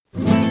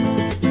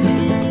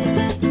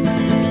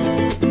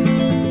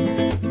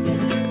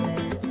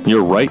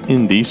You're right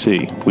in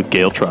DC with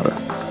Gail Trotter.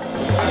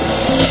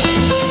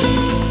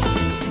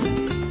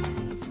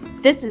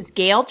 This is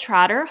Gail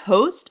Trotter,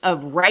 host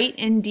of Right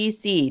in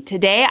DC.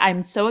 Today,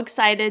 I'm so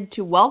excited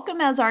to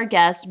welcome as our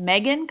guest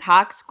Megan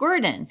Cox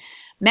Gordon.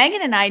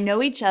 Megan and I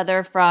know each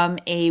other from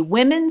a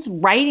women's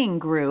writing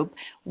group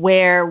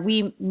where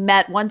we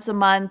met once a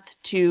month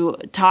to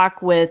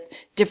talk with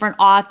different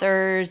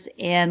authors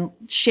and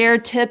share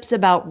tips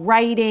about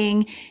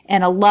writing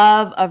and a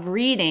love of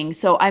reading.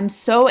 So I'm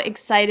so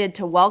excited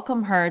to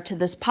welcome her to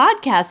this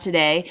podcast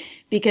today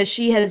because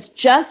she has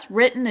just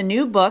written a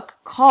new book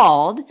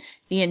called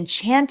The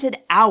Enchanted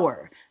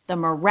Hour: The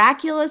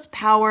Miraculous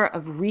Power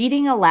of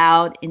Reading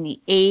Aloud in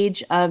the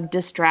Age of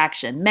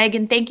Distraction.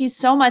 Megan, thank you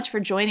so much for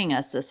joining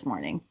us this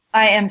morning.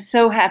 I am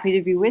so happy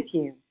to be with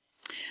you.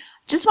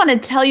 Just want to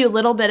tell you a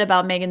little bit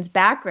about Megan's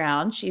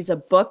background. She's a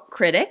book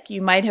critic.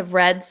 You might have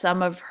read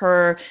some of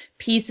her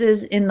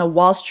pieces in the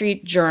Wall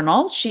Street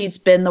Journal. She's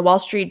been the Wall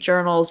Street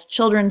Journal's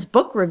children's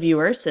book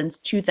reviewer since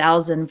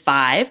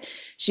 2005.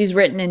 She's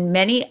written in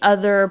many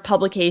other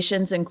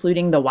publications,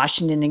 including the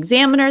Washington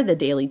Examiner, the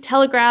Daily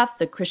Telegraph,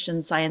 the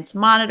Christian Science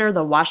Monitor,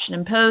 the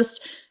Washington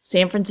Post,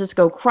 San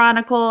Francisco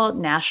Chronicle,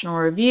 National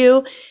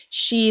Review.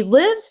 She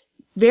lives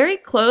very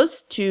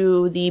close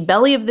to the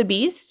belly of the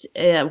beast,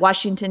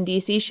 Washington,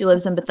 D.C. She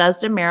lives in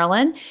Bethesda,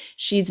 Maryland.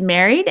 She's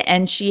married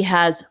and she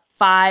has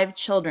 5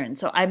 children.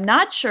 So I'm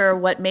not sure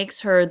what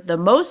makes her the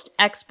most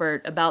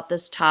expert about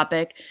this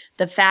topic,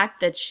 the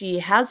fact that she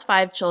has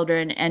 5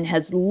 children and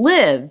has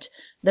lived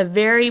the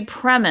very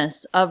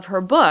premise of her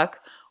book,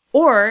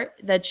 or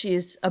that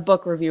she's a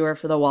book reviewer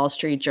for the Wall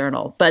Street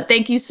Journal. But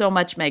thank you so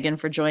much, Megan,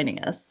 for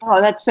joining us.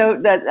 Oh,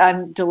 that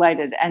I'm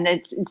delighted. And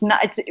it's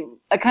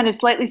a kind of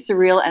slightly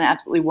surreal and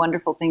absolutely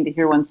wonderful thing to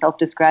hear oneself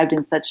described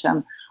in such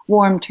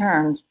warm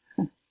terms.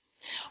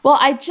 Well,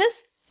 I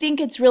just think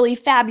it's really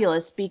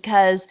fabulous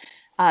because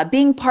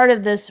being part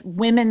of this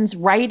women's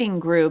writing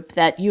group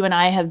that you and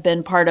I have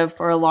been part of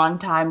for a long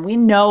time, we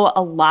know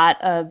a lot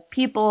of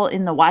people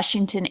in the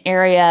Washington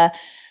area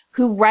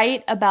who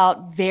write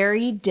about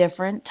very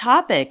different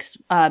topics.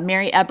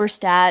 Mary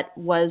Eberstadt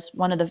was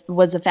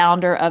the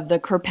founder of the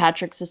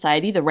Kirkpatrick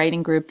Society, the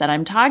writing group that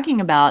I'm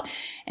talking about,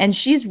 and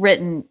she's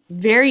written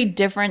very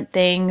different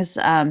things,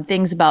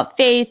 things about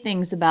faith,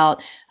 things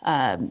about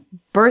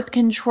birth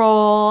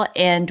control,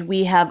 and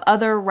we have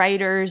other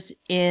writers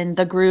in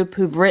the group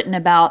who've written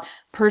about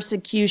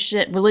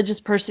persecution, religious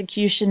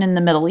persecution in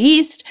the Middle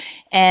East,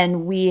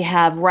 and we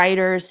have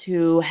writers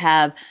who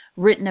have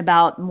written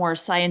about more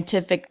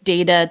scientific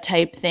data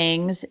type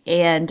things.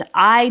 And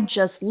I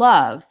just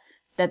love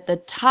that the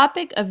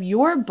topic of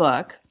your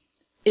book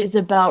is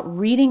about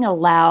reading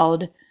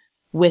aloud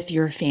with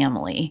your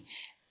family.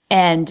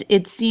 And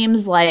it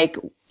seems like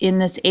in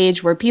this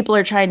age where people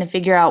are trying to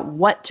figure out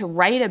what to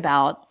write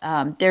about,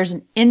 there's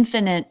an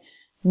infinite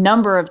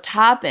number of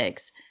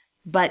topics,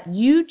 but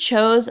you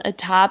chose a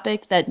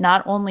topic that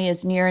not only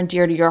is near and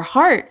dear to your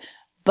heart,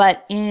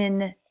 but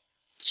in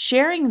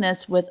sharing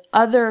this with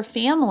other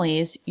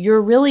families,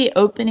 you're really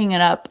opening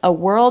it up a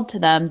world to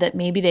them that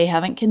maybe they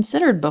haven't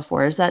considered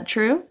before. Is that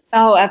true?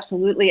 Oh,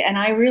 absolutely. And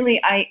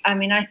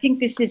I think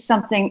this is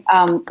something,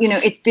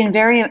 it's been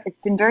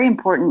very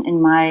important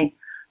in my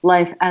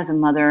life as a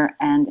mother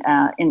and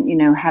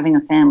in having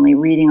a family.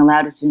 Reading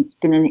aloud has been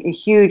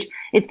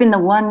it's been the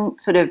one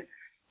sort of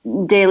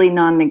daily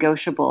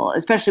non-negotiable,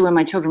 especially when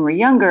my children were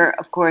younger.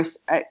 Of course,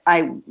 it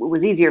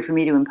was easier for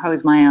me to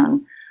impose my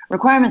own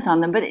requirements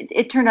on them, but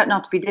it turned out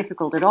not to be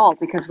difficult at all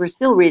because we're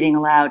still reading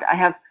aloud. I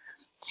have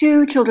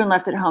 2 children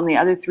left at home. The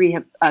other 3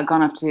 have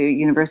gone off to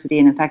university,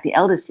 and in fact, the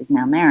eldest is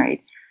now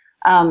married.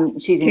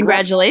 She's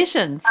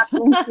Congratulations.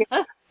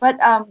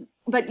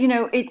 But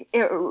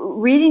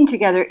reading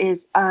together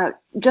is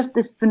just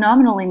this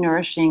phenomenally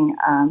nourishing,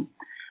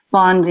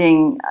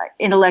 bonding,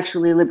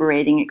 intellectually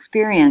liberating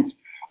experience.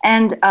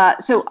 And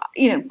so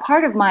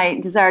part of my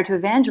desire to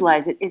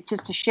evangelize it is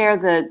just to share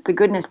the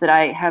goodness that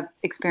I have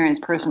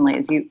experienced personally,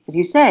 as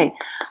you say.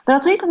 But I'll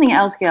tell you something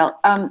else, Gail.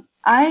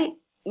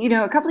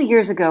 A couple of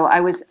years ago, I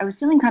was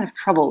feeling kind of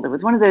troubled. It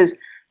was one of those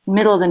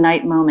middle of the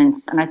night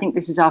moments, and I think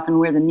this is often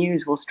where the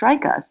news will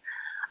strike us.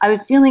 I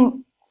was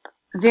feeling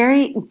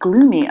very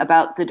gloomy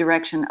about the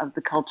direction of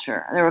the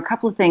culture. There were a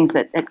couple of things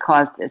that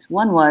caused this.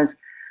 One was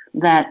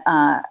that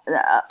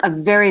a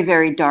very,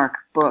 very dark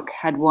book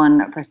had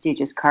won a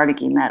prestigious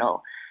Carnegie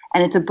Medal.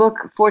 And it's a book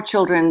for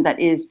children that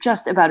is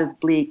just about as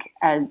bleak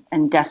and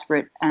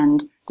desperate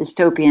and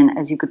dystopian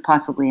as you could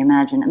possibly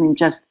imagine. I mean,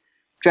 just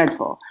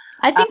dreadful.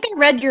 I think I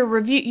read your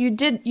review.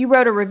 You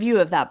wrote a review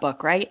of that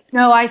book, right?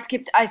 No, I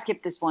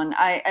skipped this one.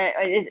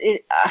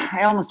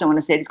 I almost don't want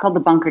to say it. It's called The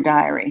Bunker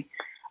Diary.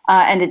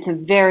 And it's a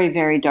very,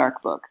 very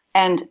dark book.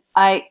 And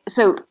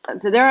so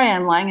there I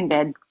am lying in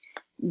bed,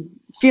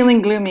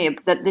 feeling gloomy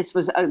that this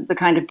was the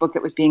kind of book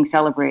that was being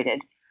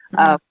celebrated,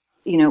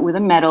 with a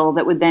medal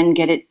that would then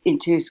get it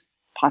into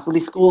possibly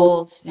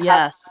schools.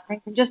 Yes.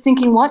 Just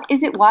thinking, what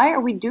is it? Why are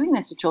we doing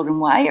this to children?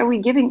 Why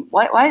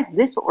is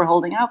this what we're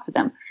holding out for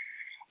them?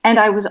 And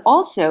I was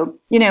also,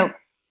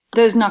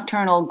 those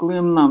nocturnal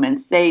gloom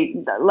moments, they,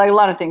 like, a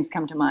lot of things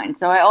come to mind.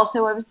 So I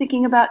was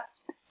thinking about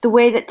the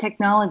way that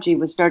technology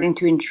was starting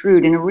to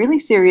intrude in a really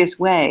serious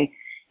way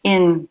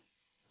in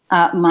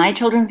my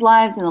children's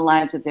lives, in the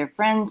lives of their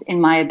friends, in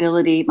my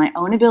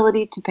own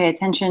ability to pay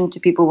attention to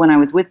people when I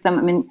was with them.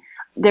 I mean,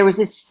 there was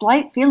this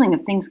slight feeling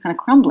of things kind of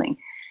crumbling.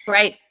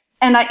 Right.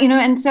 And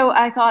and so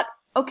I thought,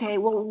 okay,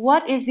 well,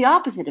 what is the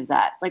opposite of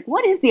that? Like,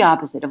 what is the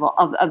opposite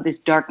of this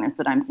darkness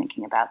that I'm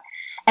thinking about?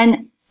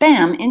 And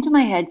bam, into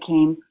my head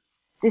came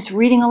this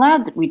reading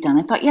aloud that we'd done.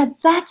 I thought, yeah,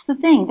 that's the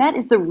thing. That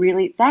is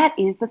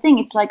the thing.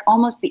 It's like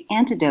almost the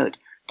antidote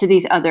to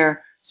these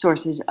other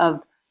sources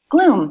of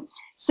gloom.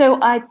 So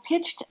I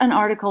pitched an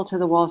article to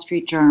the Wall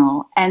Street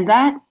Journal, and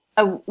that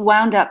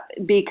wound up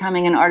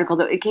becoming an article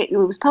that it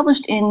was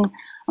published in,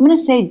 I'm going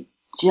to say,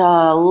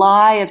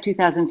 July of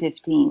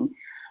 2015.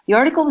 The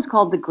article was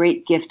called "The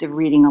Great Gift of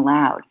Reading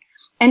Aloud."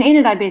 And in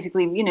it, I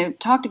basically,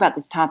 talked about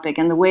this topic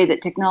and the way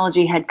that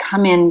technology had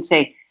come in,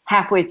 say,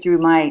 halfway through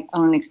my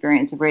own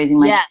experience of raising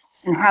my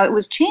kids, and how it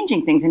was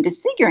changing things and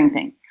disfiguring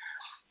things.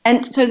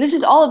 And so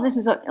all of this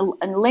is a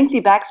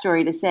lengthy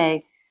backstory to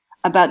say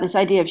about this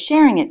idea of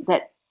sharing it,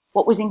 that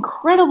what was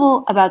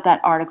incredible about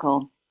that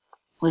article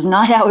was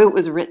not how it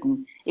was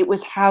written. It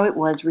was how it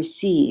was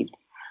received.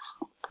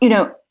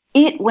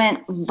 It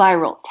went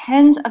viral.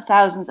 Tens of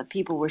thousands of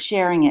people were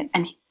sharing it.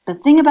 And the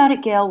thing about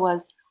it, Gail,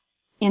 was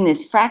in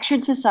this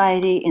fractured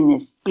society, in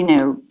this,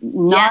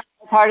 not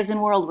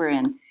partisan world we're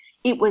in,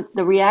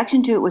 the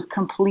reaction to it was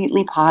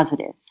completely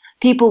positive.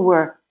 People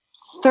were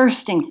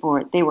thirsting for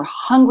it. They were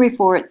hungry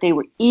for it. They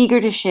were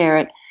eager to share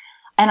it.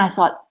 And I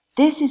thought,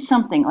 this is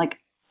something like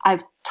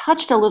I've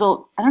touched a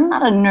little, I'm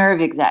not a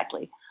nerve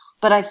exactly,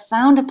 but I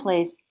found a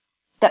place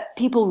that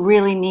people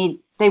really need.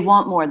 They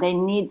want more. They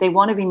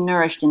want to be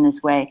nourished in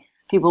this way.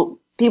 People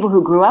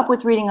who grew up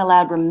with reading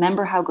aloud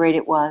remember how great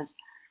it was.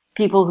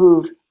 People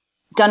who've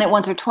done it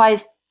once or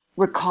twice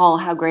recall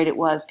how great it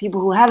was.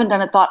 People who haven't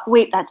done it thought,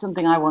 wait, that's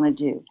something I want to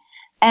do.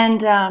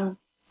 And,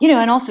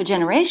 and also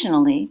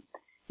generationally,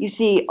 you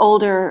see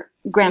older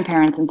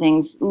grandparents and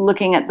things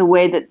looking at the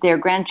way that their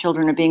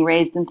grandchildren are being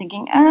raised and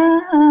thinking,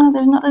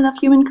 there's not enough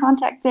human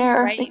contact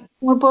there. Right. They need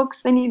more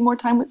books. They need more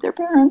time with their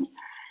parents.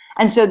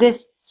 And so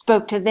this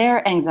spoke to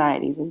their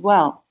anxieties as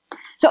well.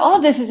 So all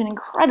of this is an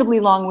incredibly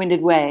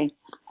long-winded way.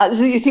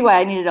 So you see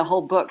why I needed a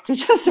whole book to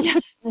just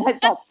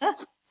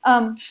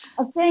of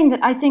saying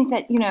that I think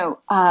that,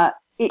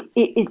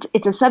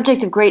 it's a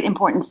subject of great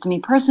importance to me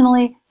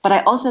personally, but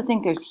I also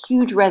think there's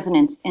huge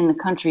resonance in the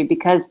country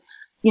because,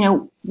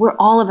 we're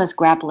all of us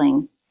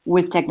grappling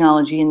with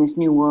technology in this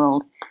new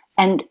world.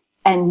 And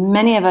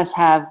many of us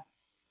have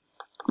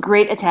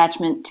great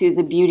attachment to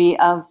the beauty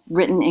of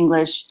written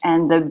English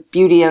and the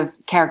beauty of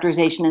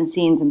characterization and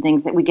scenes and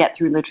things that we get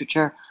through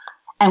literature.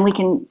 And we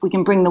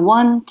can bring the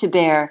one to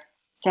bear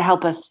to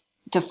help us,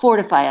 to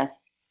fortify us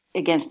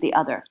against the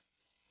other.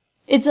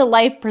 It's a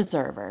life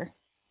preserver.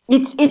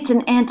 It's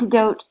an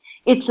antidote.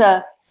 It's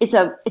a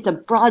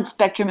broad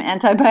spectrum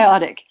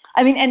antibiotic.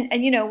 I mean,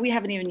 and we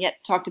haven't even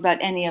yet talked about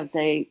any of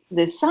the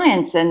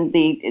science and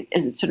the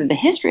sort of the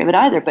history of it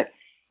either. But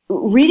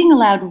reading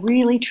aloud,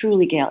 really,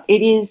 truly, Gail,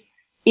 it is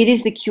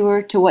the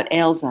cure to what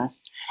ails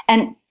us.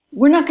 And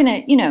we're not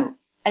going to,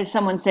 as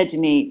someone said to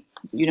me,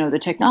 the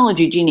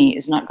technology genie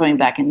is not going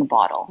back in the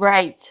bottle.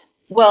 Right.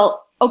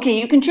 Well, okay,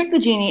 you can trick the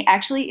genie.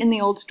 Actually, in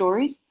the old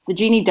stories, the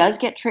genie does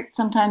get tricked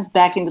sometimes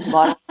back into the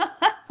bottle,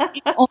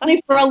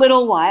 only for a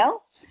little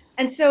while.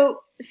 And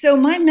so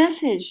my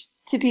message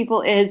to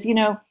people is,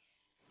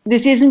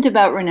 this isn't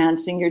about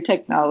renouncing your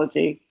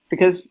technology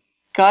because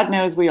God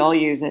knows we all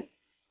use it.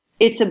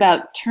 It's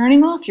about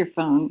turning off your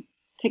phone,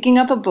 picking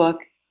up a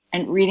book,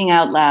 and reading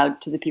out loud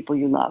to the people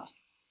you love.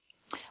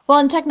 Well,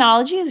 and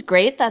technology is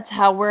great. That's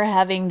how we're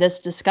having this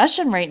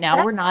discussion right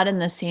now. We're not in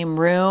the same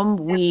room.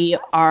 We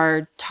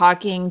are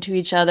talking to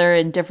each other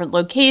in different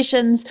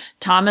locations.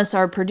 Thomas,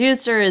 our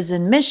producer, is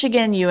in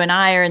Michigan. You and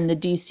I are in the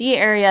DC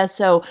area.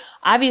 So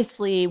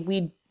obviously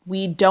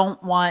we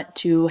don't want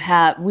to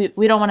have, we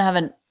don't want to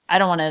have I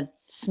don't want to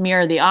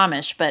smear the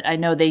Amish, but I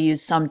know they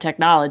use some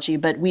technology,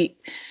 but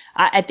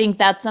I think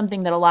that's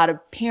something that a lot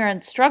of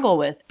parents struggle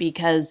with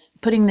because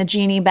putting the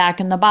genie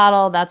back in the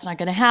bottle, that's not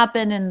going to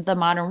happen in the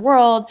modern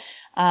world.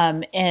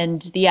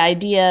 And the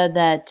idea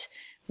that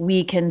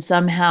we can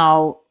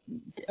somehow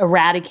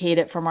eradicate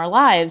it from our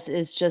lives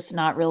is just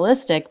not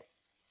realistic.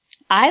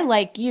 I,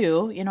 like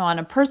you, on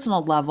a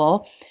personal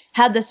level,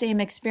 had the same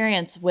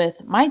experience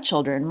with my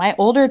children. My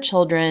older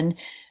children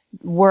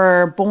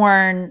were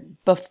born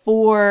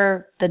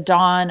before the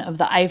dawn of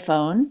the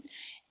iPhone.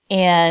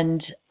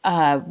 And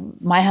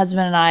my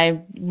husband and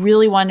I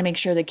really wanted to make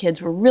sure the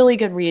kids were really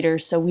good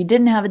readers. So we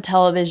didn't have a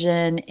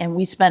television and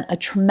we spent a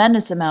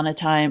tremendous amount of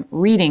time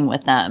reading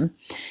with them.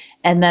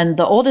 And then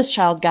the oldest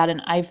child got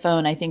an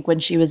iPhone, I think, when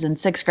she was in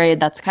 6th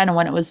grade. That's kind of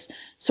when it was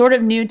sort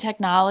of new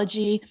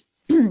technology.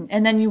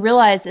 And then you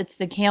realize it's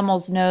the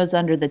camel's nose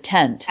under the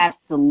tent.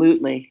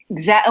 Absolutely.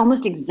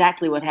 Almost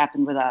exactly what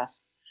happened with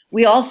us.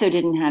 We also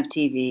didn't have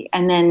TV.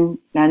 And then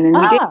we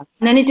did. And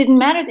then it didn't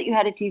matter that you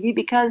had a TV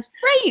because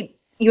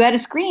you add a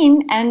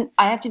screen, and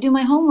I have to do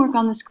my homework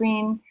on the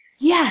screen.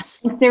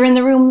 Yes. If they're in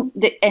the room,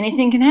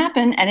 anything can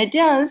happen, and it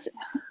does.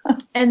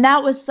 And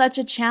that was such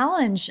a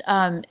challenge.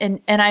 And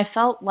I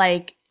felt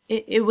like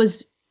it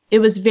was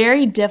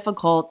very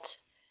difficult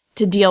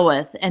to deal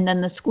with. And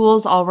then the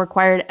schools all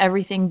required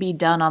everything be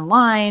done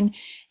online.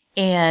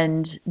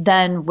 And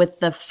then with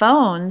the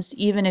phones,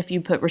 even if you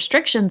put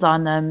restrictions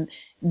on them,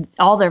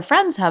 all their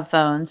friends have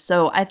phones.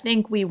 So I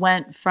think we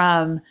went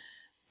from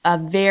a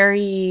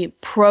very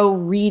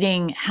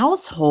pro-reading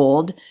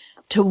household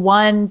to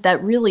one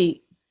that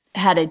really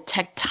had a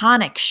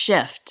tectonic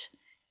shift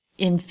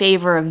in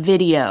favor of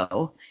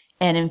video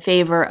and in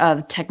favor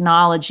of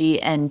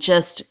technology, and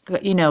just,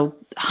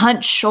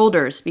 hunch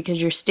shoulders because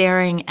you're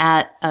staring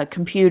at a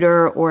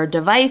computer or a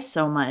device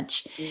so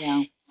much.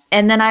 Yeah.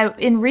 And then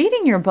in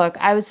reading your book,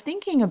 I was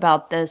thinking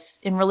about this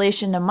in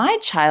relation to my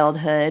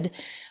childhood.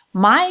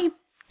 My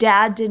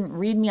dad didn't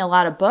read me a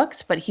lot of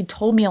books, but he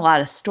told me a lot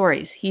of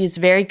stories. He's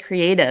very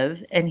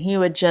creative, and he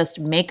would just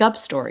make up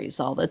stories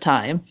all the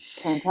time.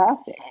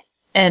 Fantastic.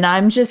 And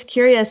I'm just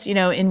curious,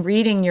 in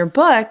reading your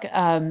book,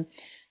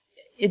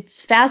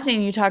 it's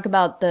fascinating. You talk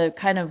about the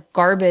kind of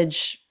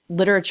garbage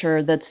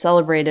literature that's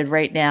celebrated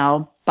right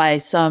now by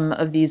some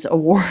of these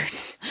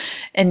awards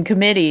and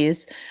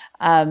committees.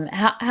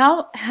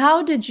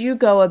 How did you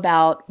go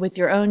about with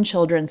your own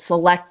children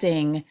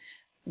selecting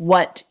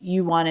what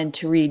you wanted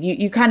to read?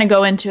 You kind of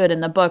go into it in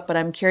the book, but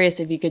I'm curious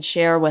if you could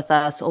share with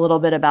us a little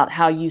bit about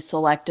how you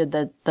selected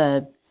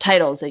the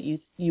titles that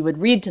you would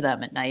read to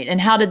them at night,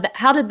 and how did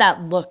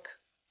that look?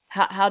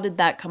 How did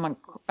that come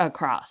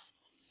across?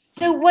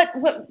 So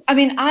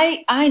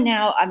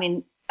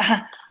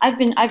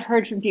I've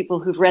heard from people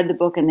who've read the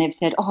book and they've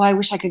said, "Oh, I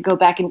wish I could go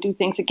back and do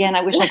things again.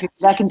 I wish I could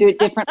go back and do it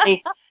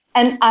differently."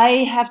 And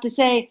I have to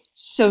say,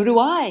 so do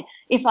I.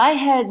 If I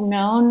had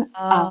known,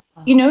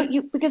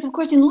 because of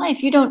course in life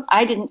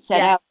I didn't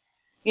set out,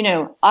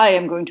 I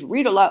am going to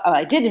read aloud.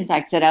 I did in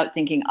fact set out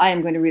thinking I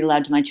am going to read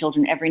aloud to my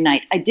children every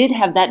night. I did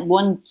have that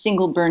one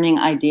single burning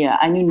idea.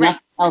 I knew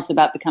nothing else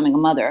about becoming a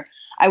mother.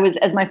 I was,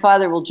 as my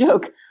father will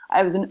joke,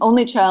 I was an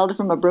only child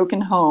from a broken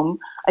home.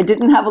 I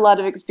didn't have a lot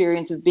of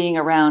experience of being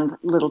around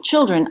little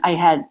children. I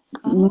had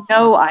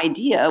no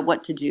idea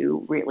what to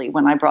do really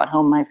when I brought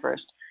home my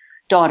first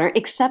daughter,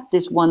 except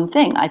this one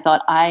thing. I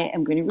thought, I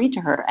am going to read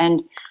to her.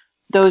 And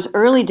those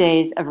early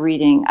days of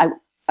reading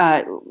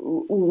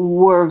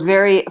were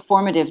very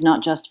formative,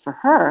 not just for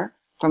her,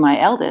 for my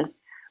eldest,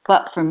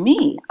 but for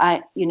me.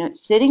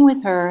 Sitting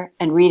with her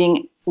and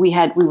reading. We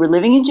were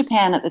living in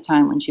Japan at the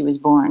time when she was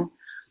born.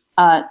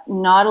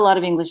 Not a lot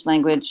of English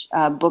language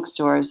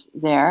bookstores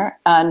there.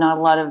 Not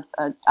a lot of.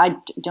 I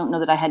don't know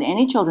that I had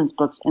any children's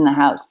books in the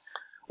house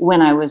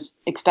when I was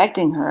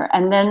expecting her.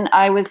 And then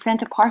I was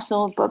sent a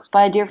parcel of books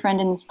by a dear friend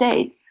in the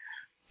States,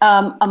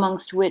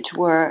 amongst which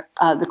were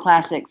the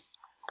classics,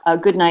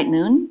 Goodnight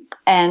Moon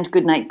and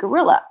Goodnight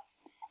Gorilla.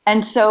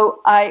 And so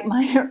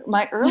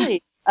my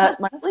early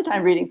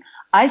time reading,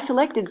 I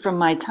selected from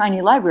my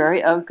tiny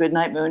library of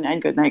Goodnight Moon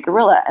and Goodnight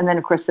Gorilla. And then,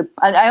 of course,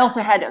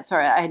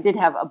 I did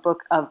have a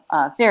book of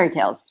fairy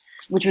tales,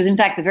 which was, in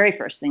fact, the very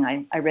first thing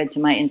I read to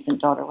my infant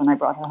daughter when I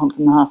brought her home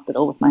from the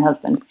hospital with my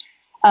husband.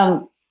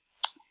 So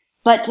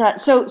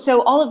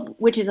all of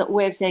which is a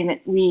way of saying that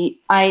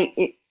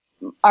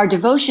our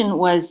devotion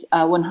was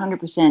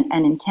 100%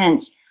 and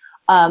intense.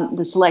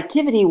 The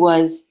selectivity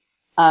was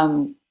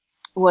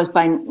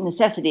by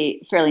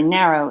necessity fairly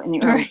narrow in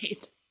the early.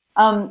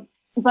 Right.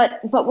 But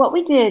what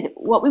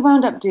we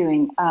wound up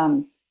doing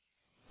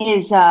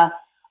is let's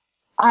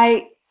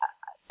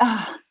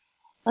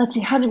see,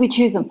 how did we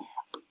choose them?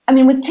 I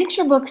mean, with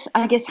picture books,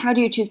 I guess, how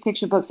do you choose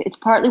picture books? It's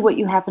partly what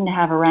you happen to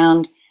have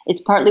around.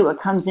 It's partly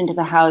what comes into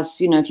the house,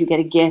 if you get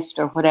a gift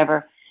or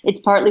whatever. It's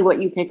partly what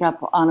you pick up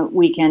on a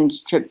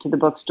weekend trip to the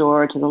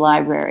bookstore or to the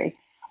library.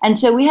 And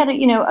so we had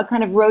a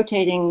kind of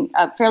rotating,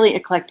 fairly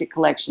eclectic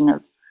collection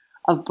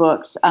of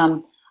books.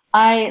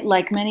 I,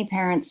 like many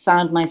parents,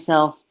 found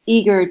myself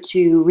eager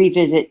to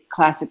revisit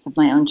classics of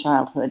my own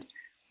childhood.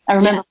 I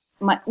remember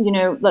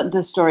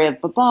the story of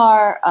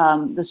Babar,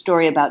 the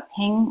story about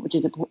Ping, which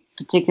is a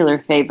particular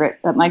favorite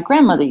that my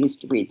grandmother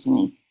used to read to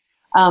me.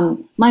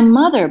 My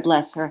mother,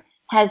 bless her,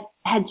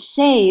 had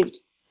saved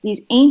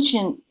these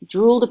ancient,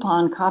 drooled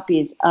upon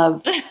copies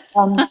of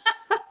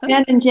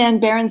Jan and Jan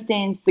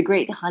Berenstein's The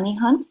Great Honey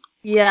Hunt.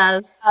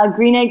 Yes.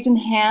 Green Eggs and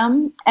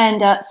Ham.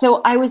 And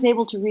so I was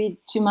able to read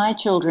to my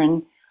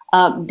children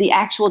the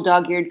actual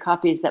dog-eared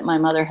copies that my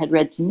mother had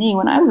read to me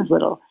when I was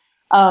little.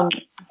 And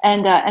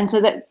so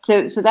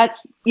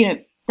that's,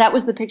 that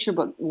was the picture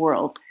book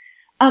world.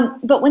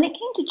 But when it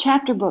came to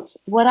chapter books,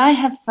 what I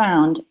have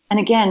found, and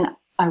again,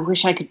 I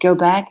wish I could go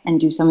back and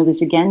do some of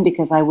this again,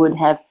 because I would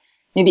have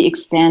maybe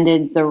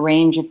expanded the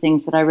range of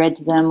things that I read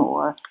to them,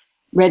 or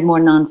read more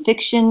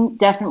nonfiction,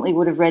 definitely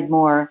would have read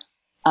more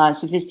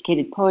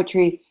sophisticated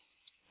poetry.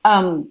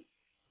 I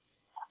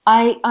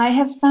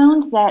have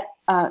found that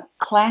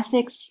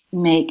classics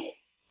make,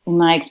 in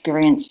my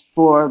experience,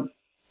 for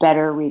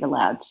better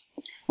read-alouds.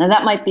 Now,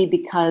 that might be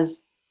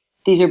because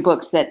these are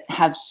books that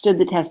have stood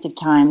the test of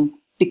time,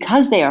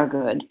 because they are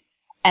good,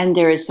 and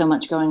there is so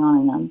much going on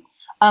in them.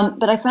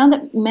 But I found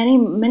that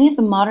many of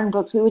the modern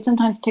books, we would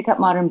sometimes pick up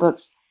modern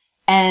books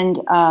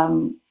and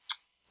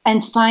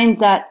find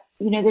that,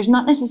 there's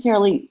not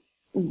necessarily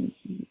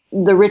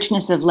the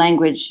richness of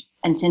language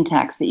and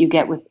syntax that you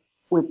get with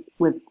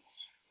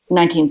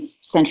 19th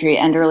century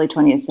and early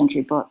 20th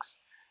century books.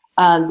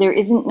 There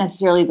isn't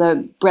necessarily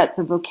the breadth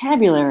of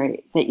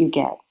vocabulary that you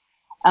get.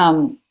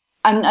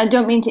 I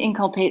don't mean to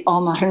inculpate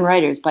all modern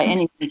writers by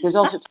any means. There's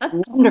all sorts of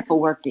wonderful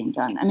work being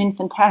done. I mean,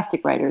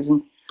 fantastic writers.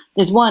 And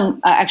there's one,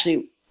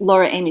 actually,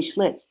 Laura Amy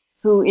Schlitz,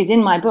 who is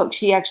in my book.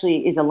 She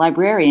actually is a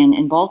librarian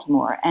in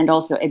Baltimore and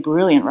also a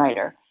brilliant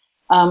writer.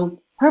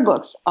 Her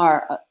books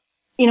are,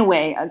 in a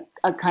way,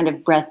 a kind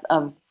of breath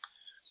of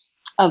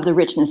the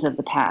richness of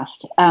the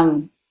past.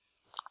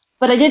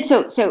 But I did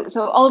so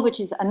all of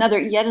which is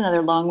yet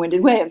another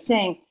long-winded way of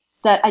saying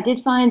that I did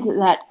find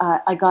that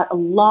I got a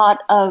lot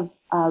of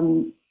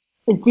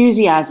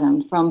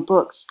enthusiasm from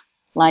books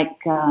like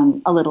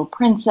A Little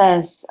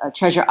Princess,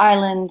 Treasure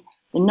Island,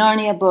 the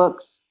Narnia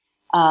books,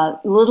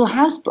 Little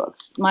House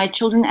books. My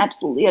children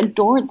absolutely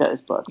adored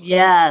those books.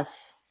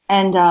 Yes.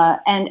 And the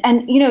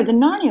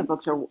Narnia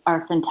books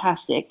are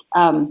fantastic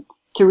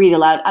to read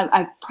aloud.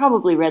 I've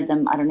probably read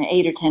them,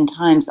 8 or 10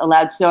 times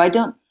aloud, so I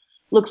don't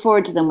look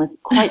forward to them with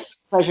quite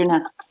pleasure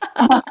now.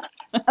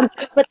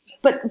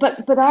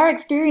 But our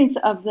experience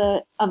of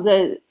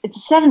the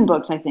it's 7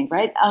 books, I think,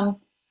 right?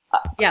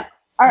 Yeah.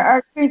 Our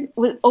experience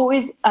was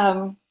always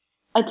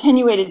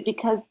attenuated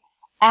because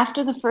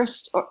after the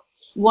first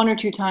 1 or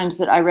 2 times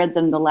that I read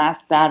them, The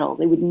Last Battle,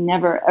 they would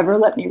never ever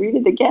let me read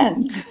it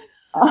again.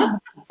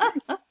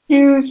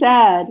 Too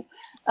sad.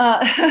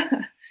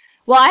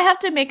 Well, I have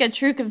to make a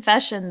true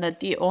confession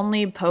that the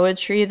only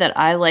poetry that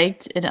I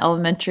liked in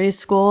elementary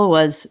school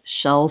was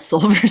Shel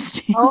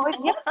Silverstein. Oh,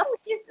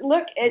 yes.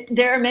 Look,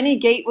 there are many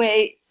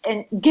gateways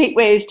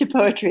to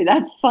poetry.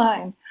 That's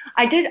fine.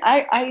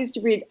 I used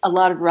to read a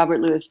lot of Robert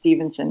Louis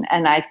Stevenson,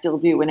 and I still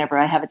do whenever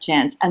I have a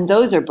chance. And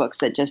those are books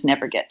that just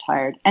never get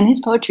tired. And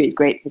his poetry is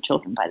great for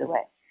children, by the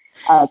way.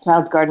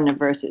 Child's Garden of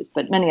Verses,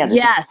 but many others.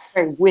 Yes.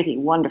 Very witty,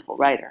 wonderful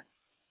writer.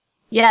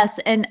 Yes,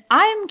 and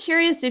I'm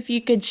curious if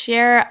you could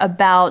share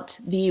about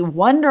the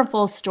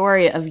wonderful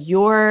story of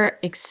your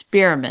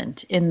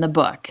experiment in the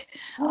book.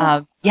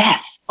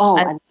 Yes. Oh,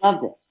 I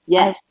love this.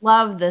 Yes. I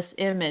love this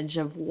image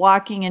of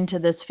walking into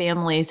this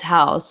family's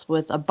house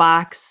with a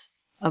box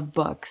of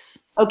books.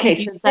 Okay,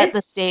 Can you so set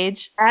the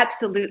stage?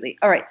 Absolutely.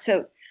 All right.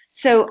 So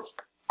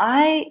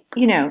I,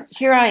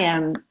 here I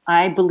am.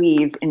 I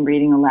believe in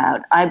reading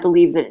aloud. I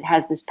believe that it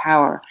has this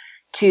power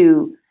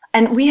to.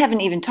 And we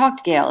haven't even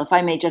talked, Gail, if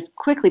I may just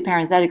quickly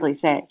parenthetically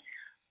say,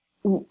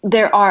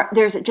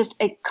 there's just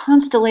a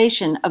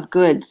constellation of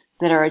goods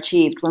that are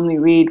achieved when we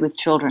read with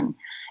children.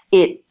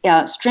 It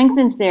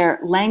strengthens their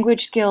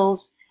language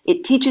skills.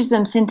 It teaches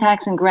them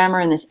syntax and grammar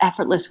in this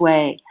effortless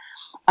way.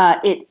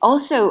 It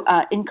also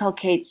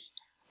inculcates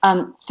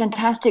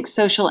fantastic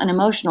social and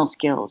emotional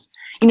skills.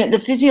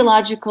 The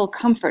physiological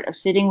comfort of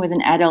sitting with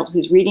an adult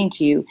who's reading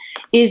to you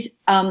is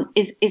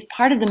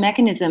part of the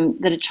mechanism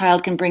that a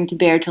child can bring to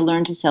bear to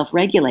learn to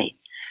self-regulate.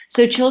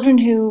 So children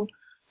who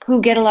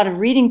get a lot of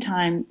reading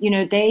time,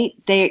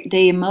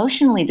 they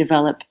emotionally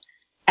develop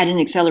at an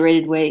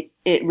accelerated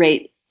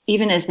rate,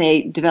 even as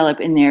they develop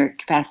in their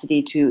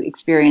capacity to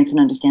experience and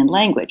understand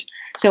language.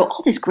 So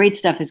all this great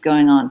stuff is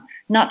going on,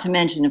 not to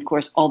mention, of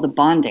course, all the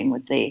bonding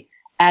with the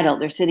adult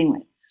they're sitting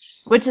with.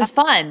 Which is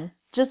fun,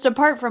 just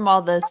apart from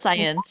all the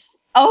science.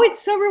 Oh,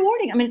 it's so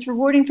rewarding. I mean, it's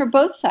rewarding for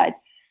both sides.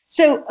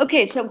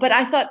 But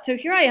I thought, so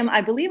here I am.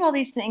 I believe all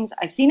these things.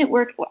 I've seen it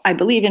work. I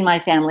believe in my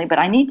family, but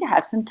I need to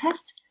have some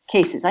test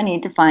cases. I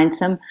need to find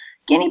some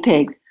guinea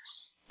pigs.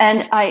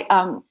 And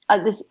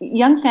this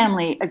young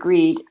family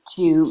agreed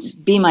to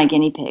be my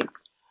guinea pigs.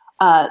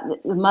 The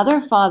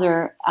mother,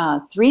 father,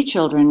 3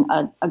 children.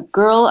 A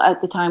girl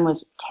at the time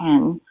was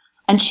 10,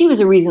 and she was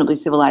a reasonably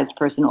civilized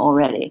person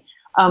already.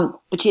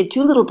 But she had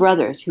 2 little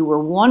brothers who were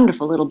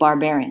wonderful little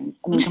barbarians.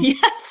 I mean,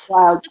 yes.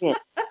 Wild kids.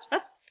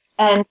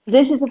 And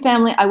this is a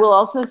family, I will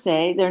also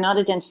say, they're not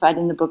identified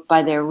in the book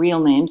by their real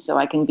names, so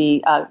I can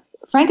be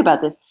frank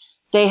about this.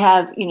 They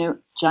have,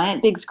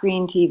 giant big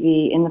screen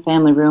TV in the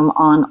family room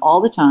on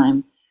all the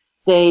time.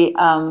 They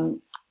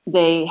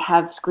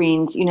have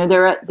screens.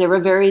 They're a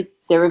very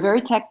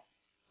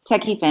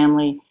techie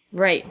family,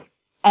 right?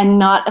 And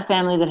not a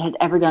family that had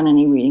ever done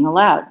any reading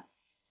aloud.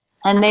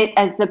 And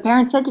as the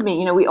parents said to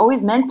me, we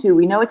always meant to.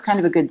 We know it's kind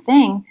of a good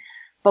thing,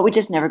 but we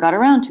just never got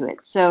around to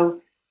it.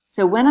 So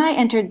when I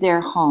entered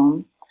their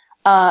home,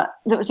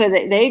 so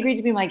they agreed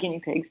to be my guinea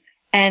pigs,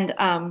 and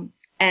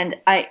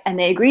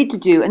they agreed to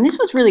do, and this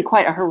was really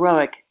quite a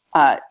heroic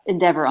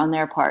endeavor on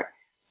their part.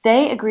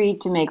 They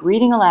agreed to make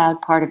reading aloud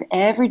part of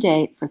every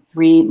day for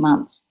 3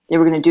 months. They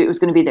were going to do it. It was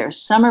going to be their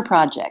summer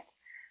project.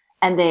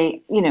 And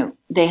they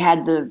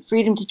had the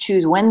freedom to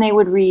choose when they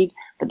would read,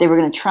 but they were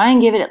going to try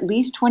and give it at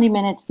least 20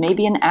 minutes,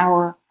 maybe an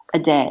hour a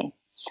day.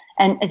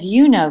 And as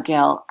you know,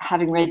 Gail,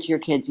 having read to your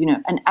kids,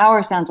 an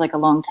hour sounds like a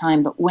long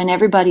time, but when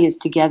everybody is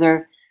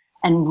together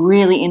and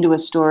really into a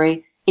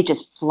story, it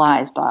just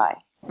flies by.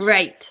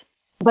 Right.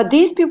 But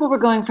these people were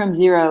going from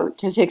 0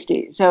 to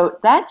 60. So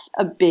that's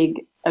a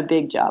big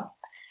job.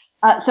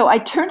 So I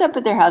turned up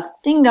at their house,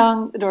 ding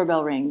dong, the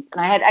doorbell rings.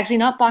 And I had actually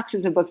not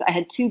boxes of books. I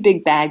had 2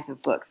 big bags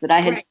of books that I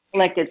had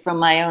collected from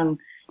my own,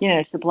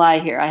 supply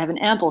here. I have an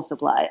ample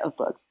supply of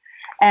books.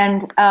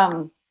 And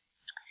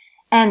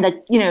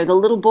the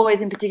little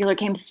boys in particular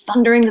came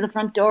thundering to the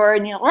front door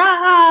and,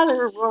 rah, they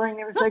were roaring.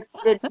 They were so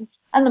excited.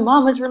 And the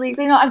mom was really,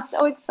 I'm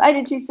so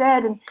excited, she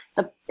said. And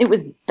it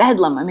was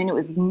bedlam. I mean, it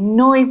was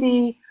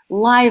noisy,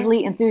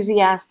 lively,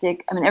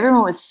 enthusiastic. I mean,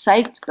 everyone was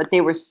psyched, but they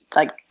were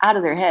like out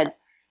of their heads.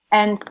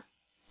 And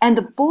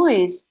the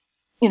boys,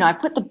 I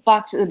put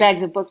the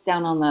bags of books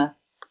down on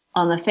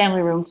the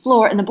family room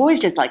floor, and the boys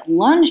just like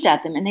lunged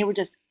at them, and they were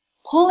just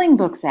pulling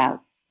books out,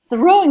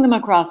 throwing them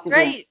across the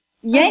room.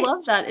 I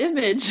love that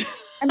image.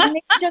 I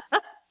mean,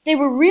 they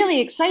were really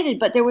excited,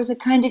 but there was a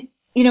kind of,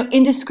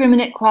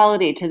 indiscriminate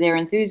quality to their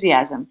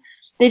enthusiasm.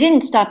 They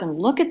didn't stop and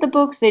look at the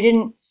books.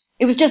 It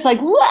was just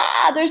like,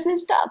 wow, there's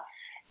this stuff.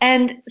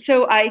 And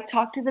so I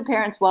talked to the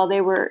parents while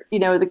they were,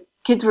 the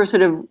kids were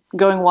sort of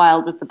going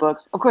wild with the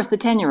books. Of course, the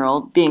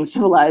 10-year-old, being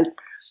civilized,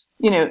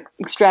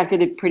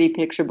 extracted a pretty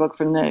picture book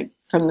from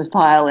the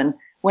pile and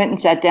went and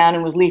sat down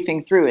and was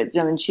leafing through it.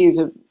 I mean,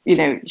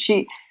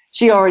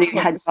 she already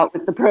had dealt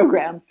with the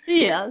program.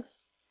 Yes.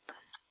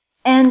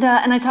 And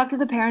I talked to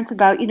the parents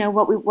about,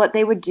 what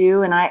they would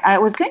do. And I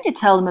was going to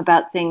tell them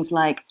about things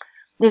like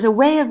there's a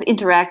way of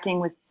interacting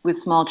with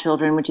small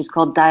children, which is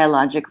called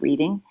dialogic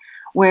reading,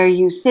 where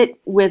you sit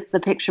with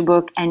the picture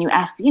book and you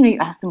ask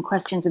them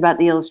questions about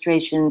the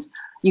illustrations.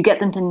 You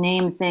get them to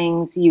name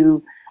things.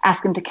 You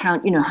ask them to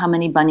count, how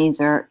many bunnies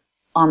are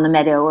on the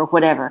meadow or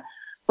whatever.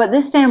 But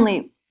this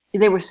family,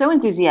 they were so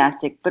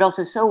enthusiastic, but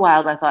also so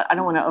wild. I thought, I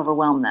don't want to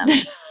overwhelm them.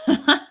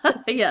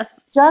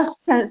 Yes. Just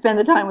kind of spend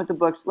the time with the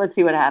books. Let's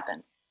see what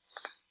happens.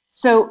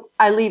 So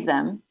I leave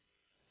them,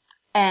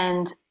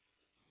 and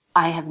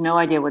I have no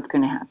idea what's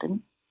going to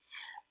happen.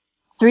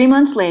 3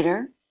 months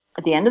later,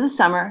 at the end of the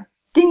summer,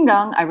 ding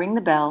dong, I ring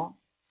the bell,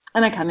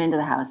 and I come into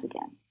the house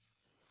again.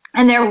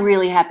 And they're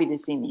really happy to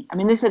see me. I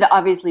mean, this had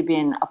obviously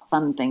been a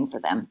fun thing for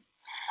them.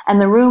 And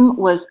the room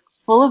was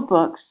full of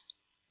books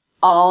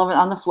all over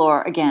on the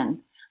floor again.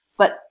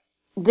 But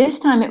this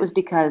time it was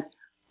because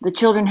the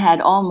children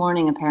had all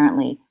morning,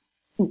 apparently,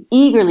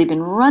 eagerly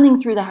been running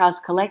through the house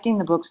collecting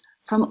the books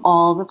from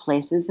all the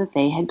places that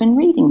they had been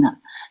reading them.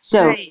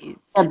 So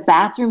the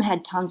bathroom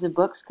had tons of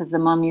books because the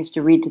mom used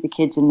to read to the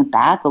kids in the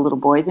bath, the little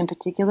boys in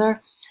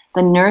particular.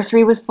 The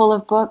nursery was full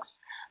of books.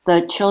 The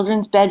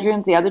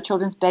other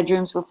children's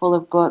bedrooms were full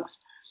of books.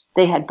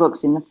 They had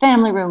books in the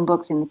family room,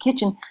 books in the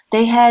kitchen.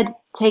 They had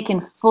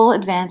taken full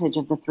advantage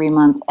of the 3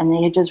 months, and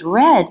they had just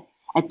read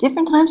at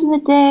different times of the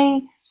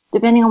day,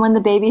 depending on when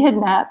the baby had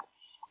napped.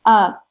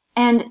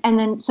 And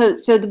then so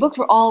the books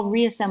were all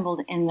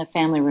reassembled in the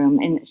family room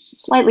in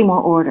slightly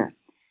more order.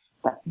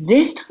 But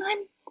this time,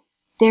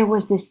 there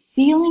was this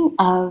feeling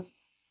of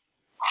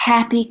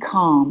happy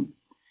calm.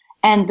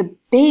 And the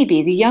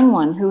baby, the young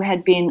one who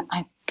had been,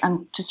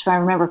 I'm just, if I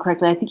remember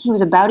correctly, I think he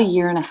was about 1.5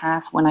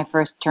 years when I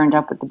first turned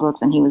up with the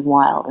books, and he was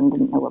wild and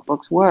didn't know what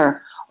books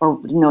were or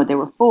didn't know what they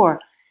were for.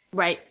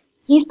 Right.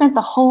 He spent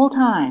the whole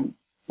time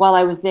while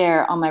I was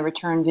there on my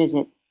return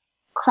visit,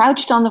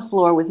 crouched on the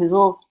floor with his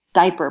little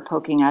diaper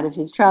poking out of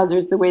his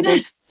trousers, the way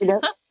they,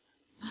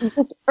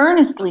 just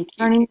earnestly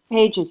turning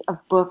pages of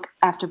book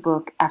after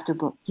book after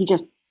book. He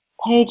just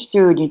paged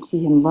through, and you'd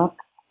see him look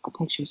at the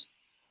pictures,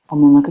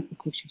 and then look at the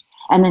pictures,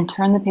 and then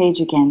turn the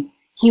page again.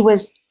 He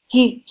was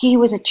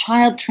a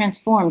child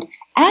transformed,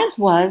 as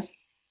was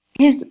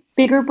his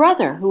bigger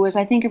brother, who was,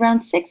 I think,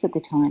 around 6 at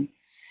the time.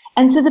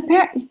 And so the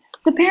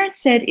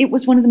parents said it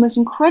was one of the most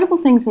incredible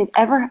things they'd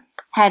ever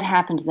had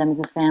happen to them as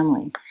a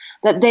family,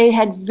 that they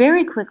had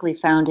very quickly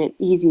found it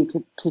easy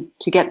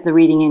to get the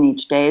reading in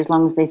each day, as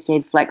long as they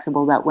stayed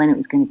flexible about when it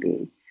was going to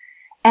be.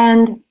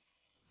 And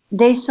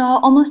they saw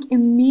almost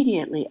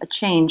immediately a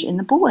change in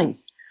the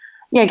boys.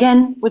 Yeah,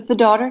 again, with the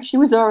daughter, she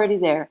was already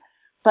there.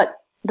 But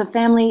the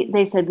family,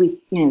 they said,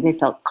 they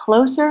felt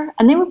closer,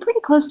 and they were pretty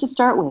close to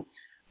start with.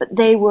 But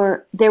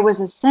there was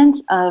a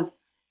sense of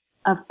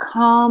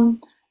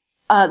calm.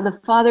 The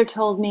father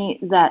told me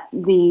that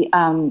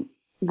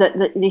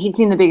that he'd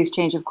seen the biggest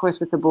change, of course,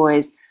 with the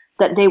boys,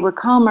 that they were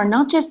calmer,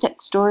 not just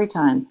at story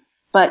time,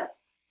 but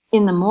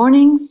in the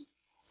mornings.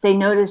 The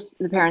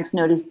parents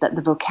noticed that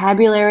the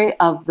vocabulary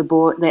of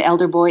the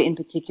elder boy in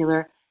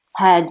particular,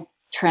 had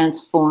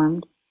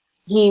transformed.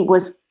 He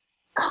was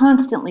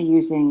constantly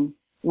using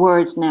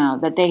words now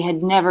that they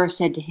had never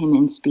said to him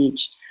in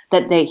speech,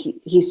 that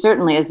he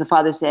certainly, as the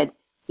father said,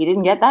 he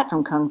didn't get that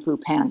from Kung Fu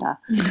Panda.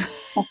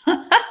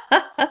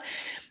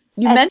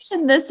 You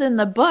mentioned this in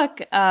the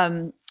book.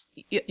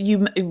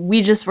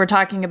 We just were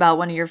talking about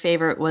one of your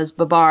favorite was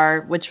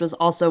Babar, which was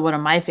also one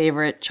of my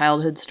favorite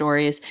childhood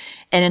stories.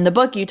 And in the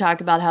book, you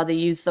talk about how they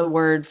use the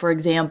word, for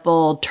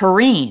example,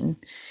 tureen.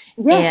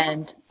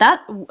 Yes.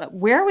 And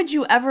where would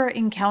you ever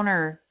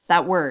encounter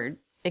that word?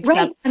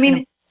 Right. I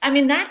mean, I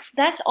mean,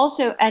 that's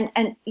also, and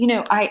you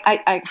know,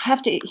 I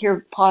have to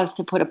here pause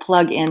to put a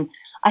plug in.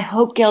 I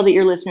hope, Gail, that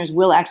your listeners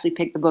will actually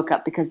pick the book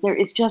up, because there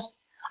is just,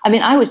 I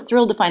mean, I was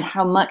thrilled to find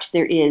how much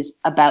there is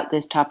about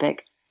this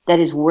topic that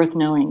is worth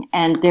knowing.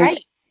 And there's,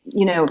 Right.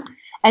 you know,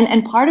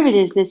 and part of it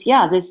is this,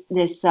 yeah, this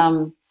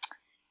the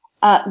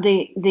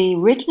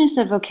richness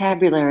of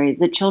vocabulary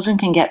that children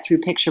can get through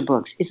picture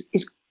books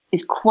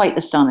is quite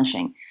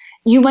astonishing.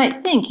 You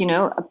might think, you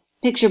know, a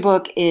picture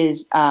book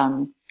is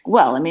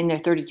well, I mean, they're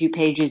 32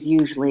 pages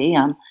usually.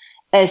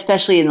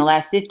 Especially in the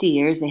last 50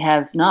 years, they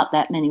have not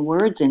that many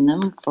words in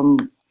them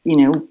from, you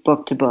know,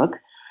 book to book.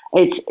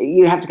 It's,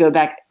 you have to go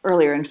back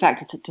earlier, in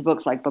fact, to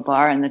books like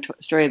Babar and the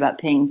story about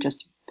Ping,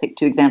 just to pick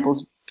two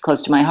examples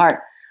close to my heart,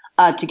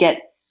 to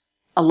get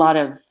a lot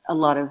of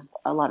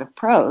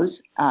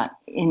prose on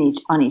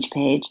each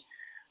page,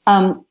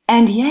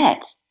 and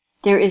yet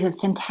there is a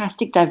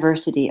fantastic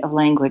diversity of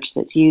language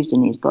that's used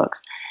in these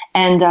books.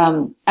 And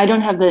I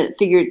don't have the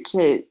figure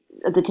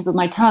at the tip of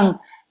my tongue,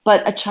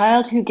 but a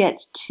child who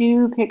gets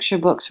 2 picture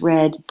books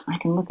read, I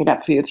can look it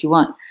up for you if you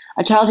want.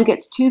 A child who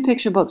gets 2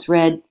 picture books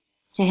read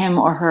to him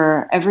or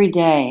her every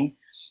day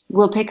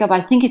will pick up, I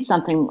think it's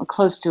something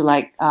close to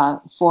like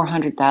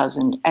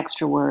 400,000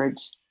 extra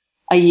words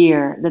a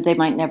year that they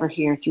might never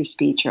hear through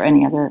speech or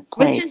any other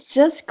place. Which is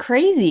just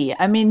crazy.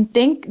 I mean,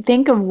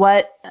 think of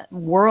what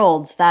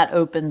worlds that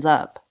opens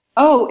up.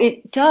 Oh,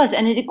 it does.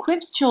 And it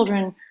equips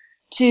children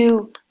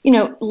to, you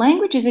know,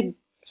 language is a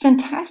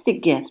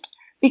fantastic gift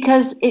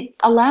because it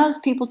allows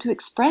people to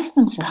express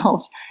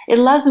themselves. It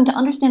allows them to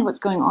understand what's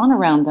going on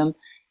around them.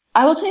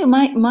 I will tell you,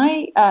 my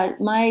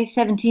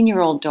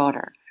 17-year-old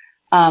daughter,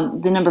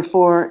 the number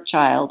 4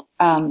 child,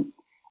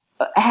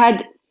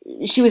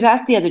 she was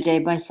asked the other day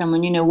by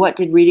someone, you know, what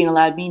did reading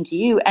aloud mean to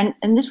you? And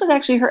this was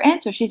actually her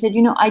answer. She said,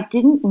 you know, I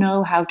didn't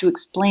know how to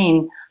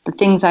explain the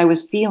things I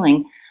was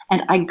feeling.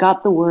 And I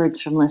got the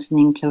words from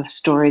listening to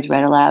stories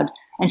read aloud.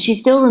 And she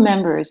still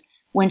remembers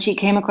when she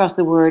came across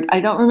the word. I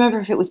don't remember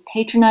if it was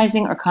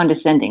patronizing or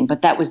condescending,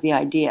 but that was the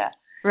idea.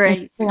 Right.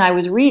 Something I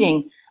was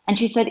reading. And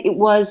she said it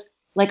was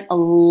like a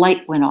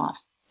light went off.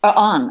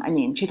 On. I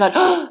mean, she thought,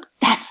 oh,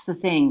 that's the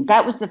thing.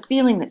 That was the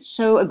feeling that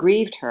so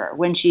aggrieved her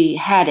when she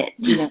had it.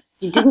 You know,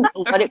 she didn't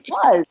know what it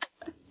was.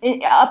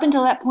 Up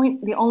until that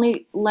point, the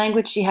only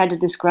language she had to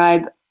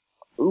describe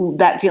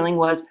that feeling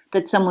was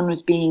that someone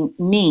was being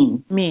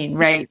mean. Mean,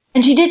 right.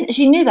 And she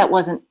knew that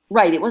wasn't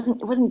right. It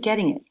wasn't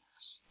getting it.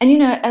 And, you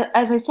know,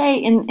 as I say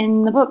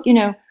in the book,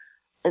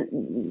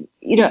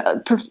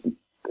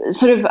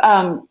 sort of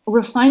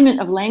refinement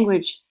of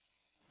language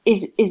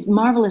is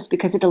marvelous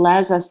because it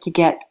allows us to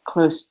get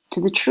close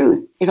to the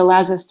truth. It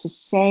allows us to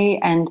say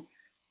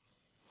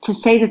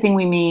the thing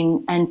we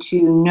mean and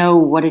to know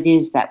what it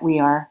is that we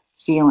are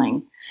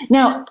feeling.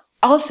 Now,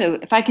 also,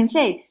 if I can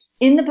say,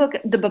 in the book,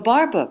 the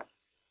Babar book,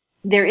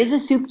 there is a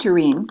soup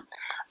tureen.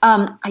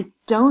 I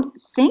don't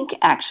think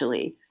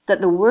actually that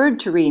the word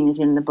tureen is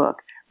in the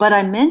book, but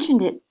I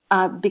mentioned it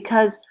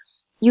because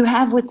you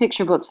have with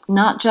picture books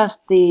not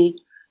just the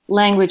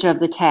language of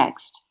the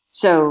text.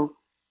 So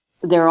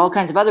there are all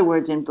kinds of other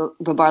words in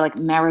Babar, like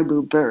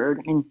marabou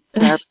bird,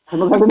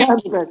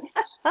 marabou bird,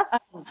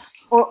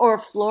 or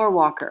floor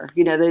walker.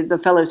 You know, the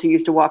fellows who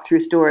used to walk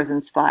through stores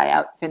and spy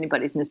out if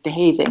anybody's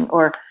misbehaving,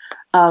 or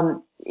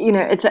you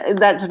know, it's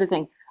that sort of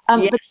thing.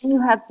 Yes. But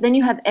then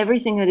you have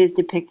everything that is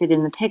depicted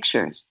in the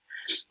pictures,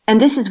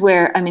 and this is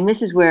where I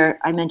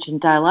mentioned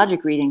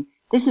dialogic reading.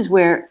 This is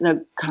where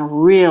the kind of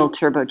real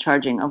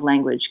turbocharging of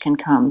language can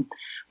come.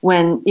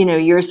 When, you know,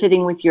 you're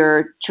sitting with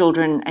your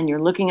children and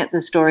you're looking at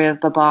the story of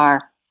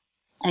Babar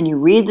and you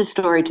read the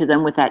story to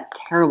them with that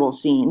terrible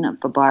scene of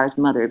Babar's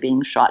mother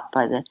being shot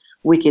by the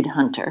wicked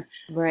hunter.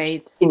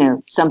 Right. You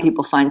know, some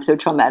people find so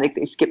traumatic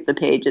they skip the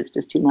page, it's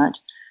just too much.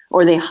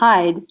 Or they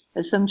hide,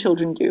 as some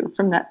children do,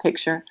 from that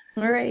picture.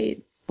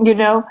 Right. You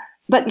know,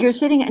 but you're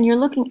sitting and you're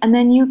looking, and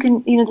then you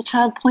can, you know, the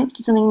child points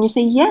to something and you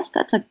say, yes,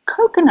 that's a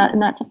coconut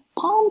and that's a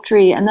palm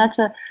tree and that's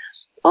a,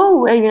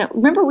 oh, you know,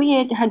 remember we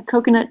had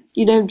coconut,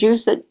 you know,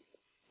 juice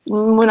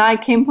when I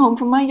came home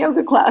from my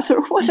yoga class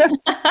or whatever.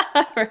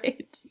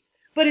 Right.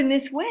 But in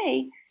this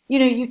way, you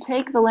know, you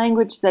take the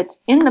language that's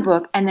in the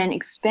book and then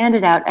expand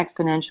it out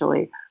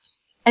exponentially.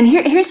 And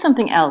here's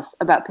something else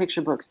about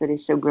picture books that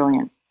is so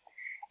brilliant,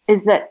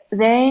 is that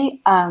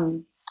they,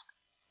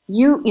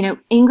 you know,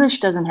 English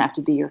doesn't have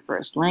to be your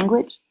first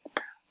language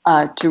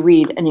to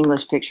read an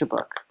English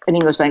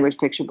language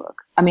picture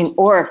book. I mean,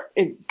 or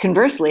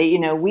conversely, you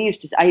know,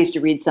 I used to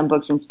read some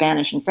books in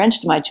Spanish and French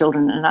to my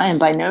children, and I am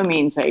by no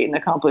means an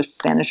accomplished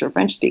Spanish or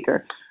French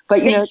speaker.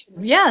 But you know,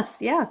 yes,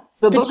 yeah,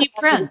 the Petit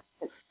Prince.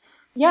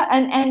 Yeah,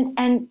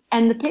 and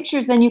the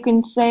pictures, then you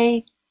can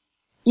say,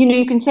 you know,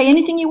 you can say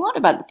anything you want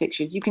about the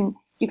pictures. You can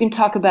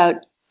talk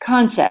about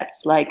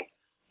concepts like,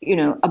 you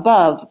know,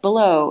 above,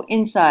 below,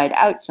 inside,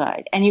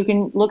 outside, and you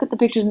can look at the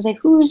pictures and say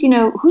who's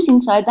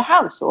inside the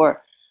house, or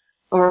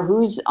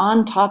who's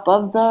on top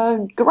of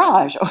the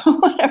garage, or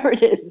whatever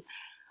it is.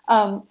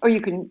 Or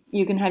you can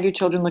have your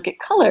children look at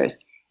colors.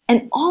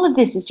 And all of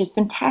this is just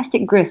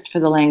fantastic grist for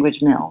the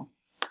language mill.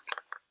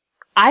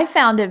 I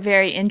found it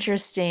very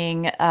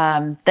interesting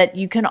that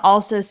you can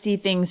also see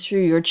things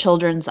through your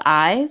children's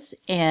eyes,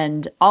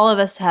 and all of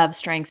us have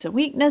strengths and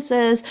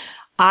weaknesses.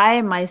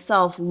 I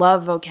myself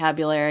love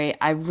vocabulary.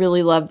 I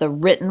really love the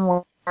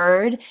written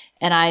word,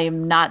 and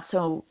I'm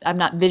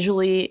not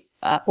visually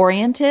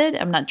oriented.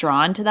 I'm not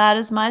drawn to that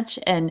as much.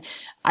 And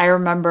I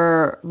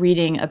remember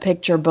reading a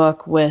picture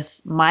book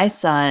with my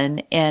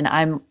son, and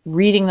I'm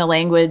reading the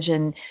language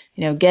and,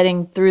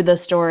 getting through the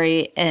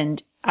story,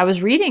 and I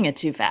was reading it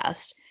too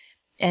fast.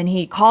 And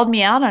he called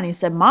me out on it. He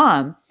said,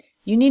 Mom,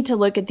 you need to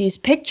look at these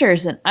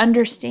pictures and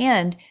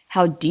understand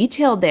how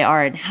detailed they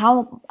are and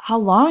how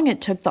long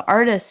it took the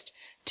artist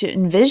to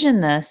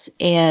envision this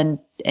and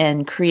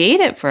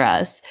create it for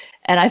us.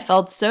 And I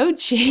felt so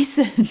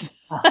chastened.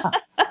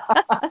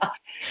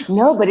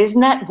 No, but isn't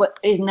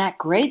that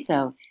great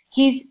though?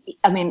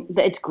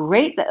 It's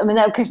great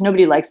because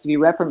nobody likes to be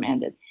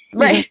reprimanded,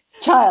 Right.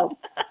 Child,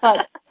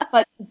 but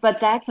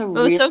that's a It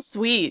was so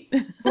sweet.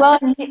 Well,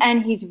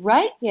 and he's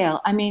right, Gail.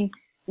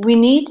 We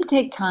need to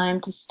take time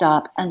to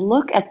stop and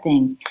look at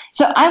things.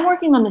 So I'm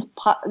working on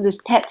this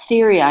pet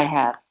theory I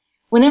have.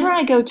 Whenever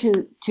I go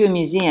to a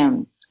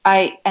museum,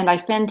 I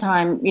spend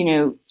time,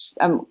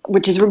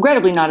 which is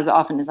regrettably not as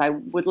often as I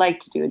would like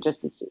to do.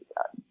 It's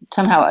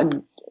somehow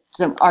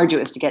some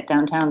arduous to get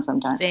downtown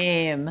sometimes.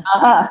 Same.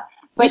 But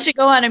we should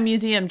go on a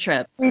museum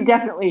trip. We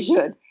definitely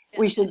should.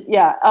 We should,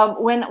 yeah.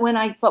 When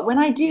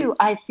I do,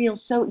 I feel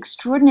so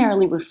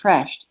extraordinarily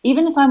refreshed,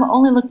 even if I'm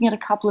only looking at a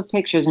couple of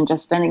pictures and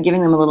just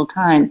giving them a little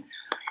time.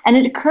 And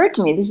it occurred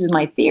to me, this is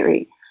my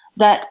theory,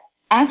 that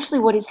actually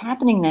what is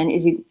happening then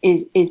is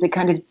the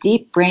kind of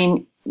deep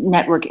brain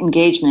network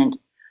engagement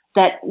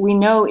that we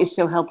know is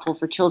so helpful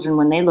for children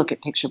when they look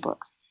at picture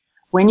books.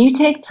 When you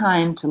take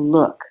time to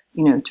look,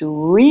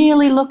 to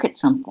really look at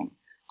something,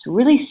 to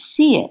really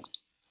see it,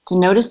 to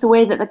notice the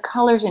way that the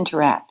colors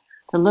interact,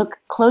 to look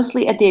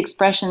closely at the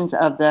expressions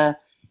of the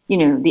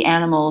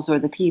animals or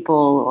the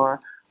people or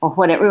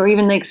whatever, or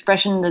even the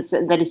expression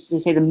that is to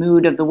say the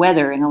mood of the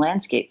weather in a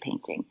landscape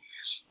painting.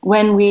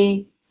 When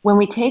we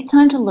take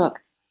time to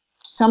look,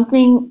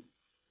 something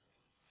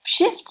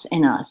shifts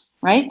in us,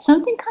 right?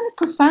 Something kind of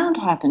profound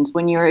happens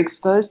when you're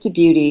exposed to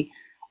beauty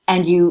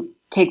and you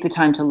take the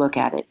time to look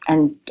at it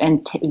and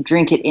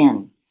drink it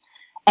in.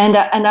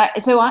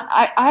 So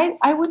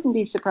I wouldn't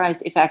be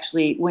surprised if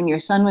actually when your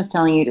son was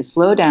telling you to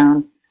slow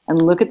down and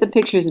look at the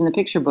pictures in the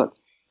picture book,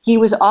 he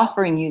was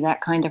offering you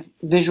that kind of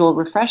visual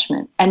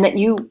refreshment, and that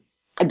you,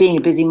 being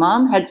a busy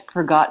mom, had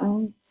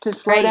forgotten to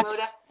slow down.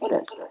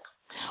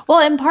 Well,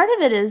 and part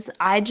of it is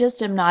I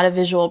just am not a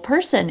visual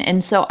person.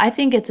 And so I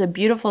think it's a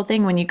beautiful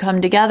thing when you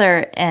come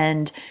together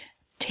and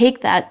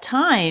take that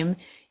time.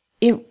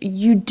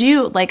 You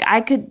do, like, I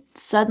could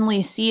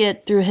suddenly see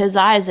it through his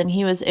eyes, and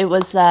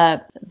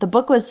the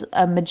book was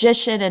A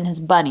Magician and His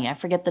Bunny. I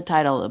forget the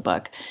title of the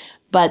book,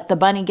 but the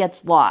bunny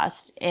gets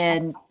lost,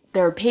 and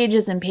there are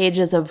pages and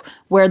pages of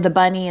where the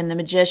bunny and the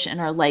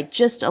magician are like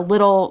just a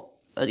little,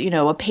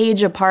 a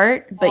page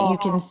apart, but you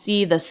can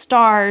see the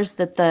stars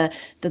that the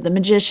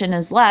magician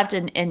has left,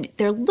 and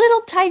they're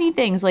little tiny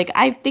things. Like,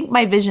 I think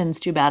my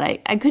vision's too bad.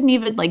 I couldn't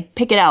even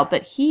pick it out,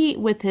 but he,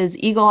 with his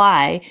eagle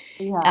eye,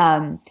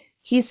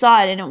 he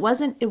saw it, and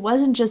it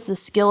wasn't just the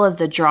skill of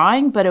the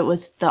drawing, but it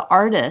was the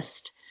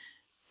artist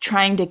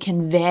trying to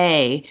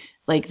convey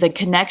the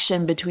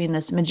connection between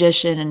this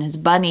magician and his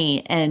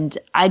bunny. And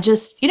I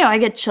just, I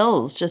get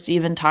chills just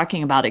even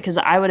talking about it, because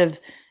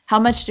how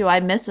much do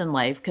I miss in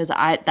life? Because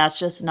that's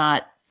just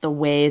not the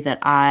way that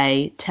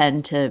I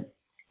tend to.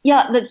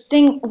 Yeah, the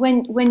thing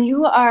when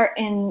you are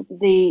in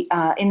the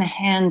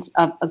hands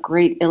of a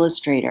great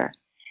illustrator,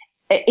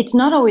 it's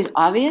not always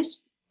obvious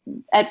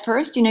at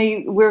first.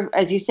 We're,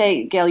 as you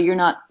say, Gail, you're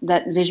not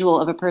that visual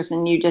of a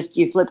person. You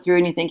flip through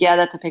and you think, yeah,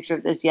 that's a picture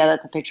of this. Yeah,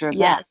 that's a picture of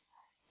that.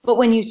 But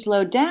when you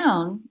slow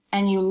down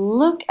and you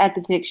look at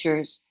the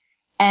pictures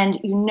and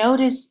you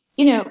notice,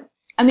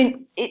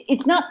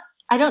 it's not,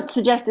 I don't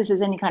suggest this is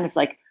any kind of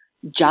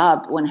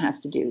job one has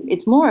to do.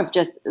 It's more of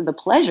just the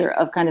pleasure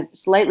of kind of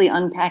slightly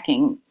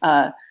unpacking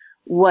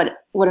what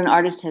an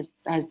artist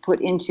has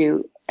put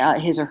into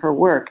his or her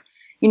work.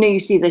 You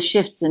see the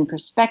shifts in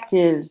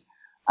perspective,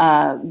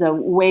 the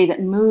way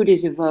that mood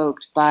is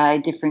evoked by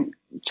different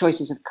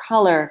choices of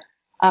color.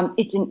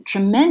 It's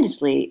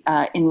tremendously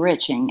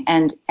enriching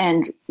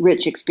and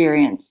rich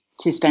experience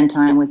to spend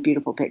time with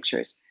beautiful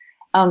pictures.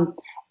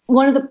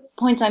 One of the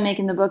points I make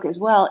in the book as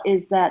well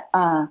is that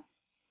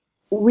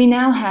we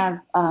now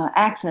have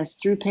access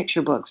through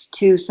picture books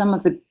to some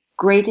of the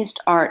greatest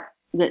art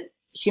that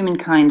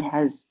humankind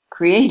has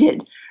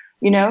created.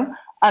 There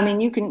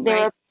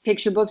are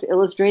picture books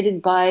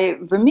illustrated by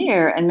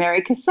Vermeer and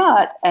Mary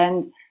Cassatt,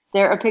 and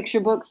there are picture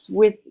books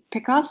with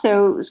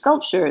Picasso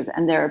sculptures,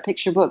 and there are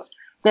picture books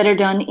that are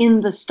done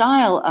in the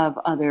style of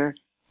other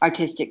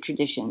artistic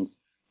traditions.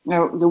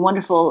 The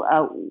wonderful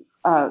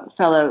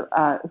fellow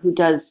who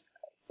does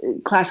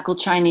classical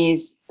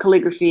Chinese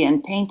calligraphy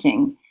and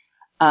painting.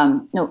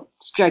 No,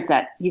 strike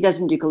that. He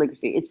doesn't do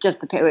calligraphy. It's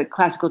just the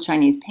classical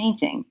Chinese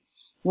painting.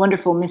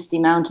 Wonderful misty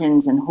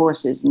mountains and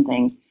horses and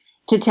things.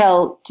 to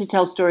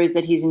tell stories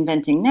that he's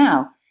inventing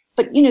now.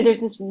 But you know,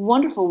 there's this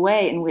wonderful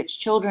way in which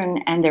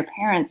children and their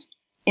parents,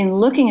 in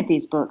looking at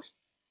these books,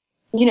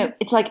 you know,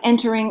 it's like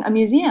entering a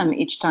museum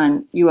each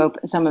time you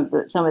open some of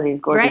these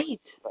gorgeous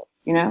books,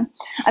 you know.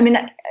 I mean,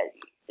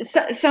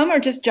 some are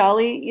just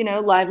jolly, you know,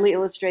 lively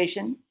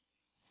illustration,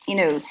 you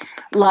know,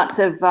 lots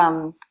of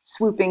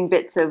swooping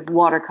bits of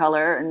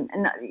watercolor,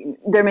 and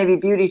there may be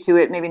beauty to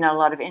it, maybe not a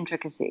lot of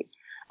intricacy.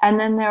 And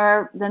then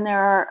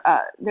there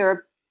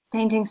are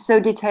paintings so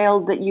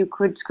detailed that you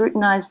could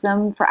scrutinize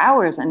them for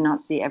hours and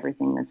not see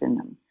everything that's in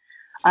them.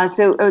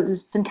 So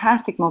this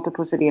fantastic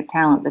multiplicity of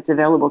talent that's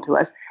available to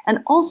us, and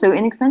also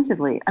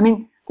inexpensively. I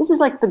mean, this is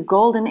like the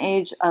golden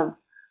age of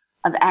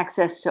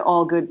access to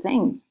all good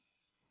things.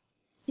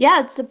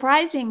 Yeah, it's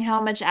surprising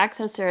how much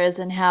access there is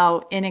and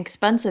how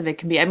inexpensive it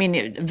can be. I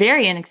mean,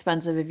 very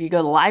inexpensive if you go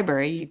to the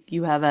library.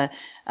 You have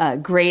a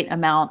great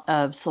amount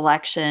of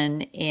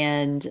selection,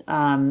 and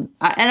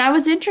I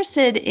was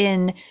interested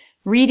in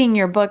reading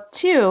your book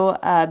too,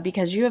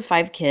 because you have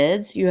 5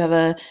 kids. You have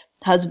a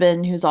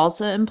husband who's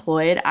also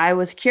employed. I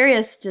was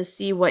curious to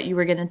see what you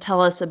were going to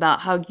tell us about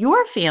how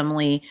your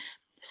family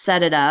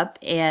set it up,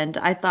 and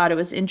I thought it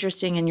was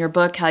interesting in your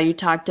book how you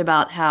talked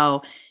about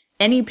how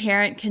any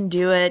parent can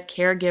do it,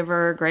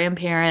 caregiver,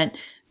 grandparent,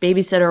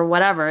 babysitter,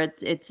 whatever.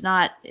 It's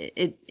not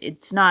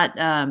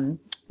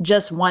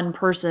just one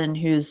person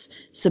who's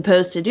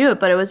supposed to do it.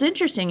 But it was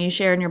interesting you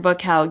share in your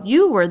book how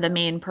you were the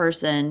main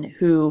person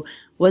who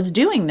was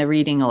doing the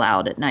reading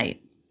aloud at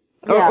night,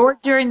 or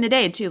during the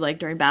day too, like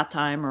during bath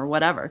time or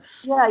whatever.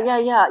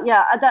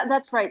 Yeah.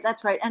 That's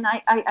right. And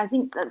I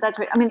think that's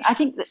right. I mean, I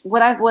think that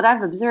what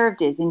I've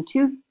observed is in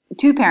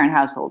two parent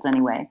households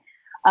anyway.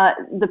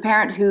 The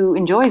parent who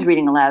enjoys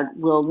reading aloud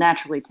will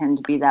naturally tend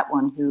to be that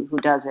one who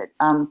does it.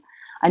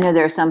 I know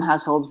there are some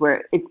households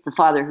where it's the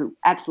father who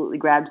absolutely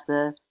grabs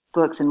the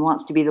books and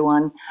wants to be the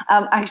one.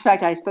 In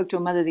fact, I spoke to a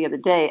mother the other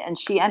day, and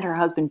she and her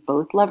husband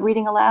both love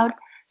reading aloud.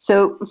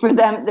 So for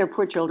them, their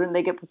poor children,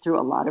 they get put through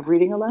a lot of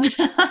reading aloud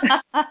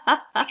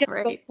because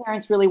both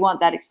parents really want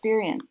that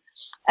experience.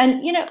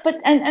 And you know,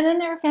 and then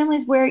there are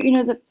families where you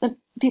know the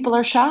people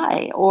are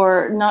shy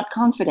or not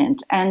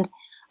confident, and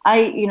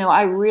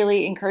I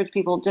really encourage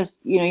people, just,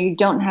 you know, you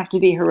don't have to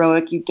be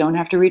heroic. You don't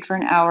have to read for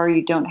an hour.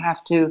 You don't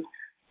have to,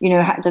 you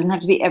know, it doesn't have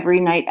to be every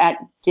night at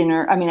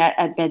dinner. I mean,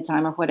 at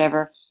bedtime or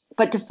whatever,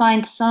 but to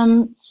find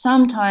some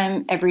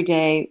time every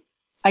day,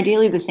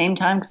 ideally the same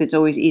time, because it's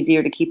always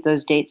easier to keep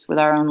those dates with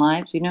our own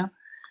lives, you know,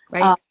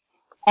 right.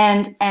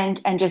 And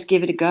just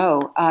give it a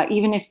go.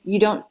 Even if you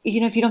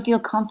don't feel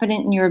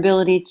confident in your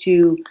ability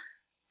to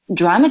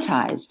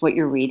dramatize what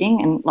you're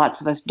reading, and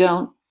lots of us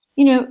don't.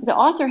 You know, the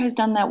author has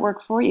done that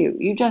work for you.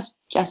 You just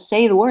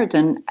say the words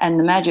and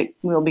the magic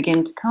will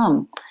begin to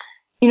come.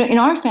 You know, in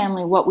our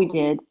family, what we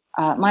did,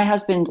 my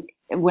husband,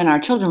 when our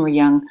children were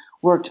young,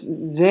 worked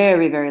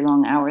very, very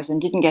long hours and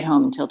didn't get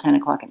home until 10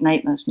 o'clock at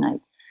night most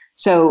nights.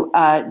 So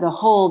the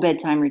whole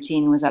bedtime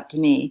routine was up to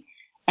me.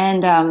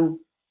 And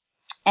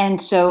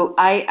so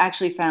I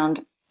actually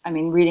found, I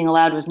mean, reading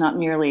aloud was not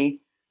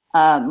merely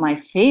my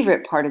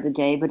favorite part of the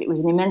day, but it was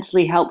an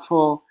immensely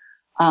helpful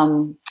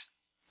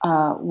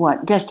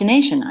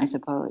destination, I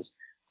suppose,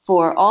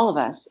 for all of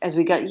us as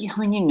we got, I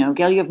mean, you know,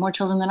 Gail, you have more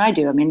children than I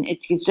do. I mean,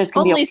 it's just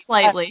going to be only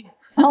slightly.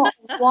 A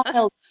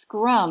wild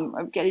scrum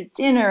of getting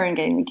dinner and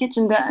getting the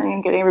kitchen done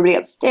and getting everybody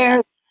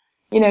upstairs,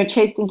 you know,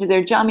 chased into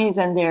their jammies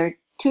and their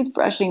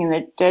toothbrushing and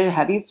their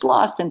have you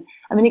flossed? And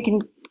I mean, it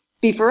can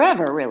be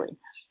forever, really.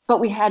 But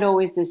we had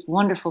always this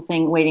wonderful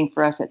thing waiting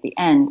for us at the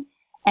end.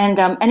 And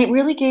it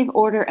really gave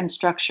order and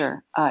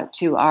structure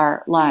to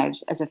our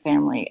lives as a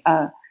family.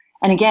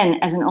 And again,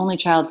 as an only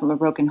child from a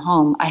broken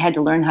home, I had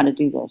to learn how to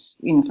do this,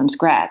 you know, from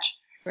scratch.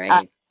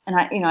 Right.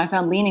 And I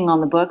found leaning on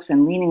the books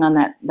and leaning on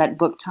that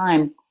book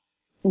time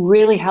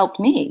really helped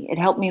me. It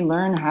helped me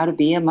learn how to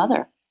be a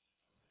mother.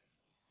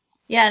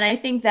 Yeah, and I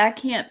think that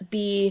can't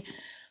be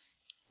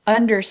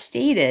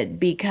understated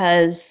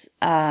because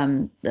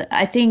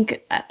I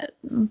think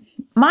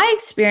my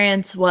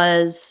experience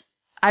was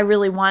I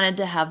really wanted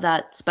to have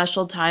that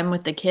special time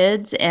with the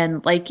kids.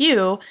 And like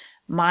you,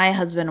 my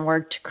husband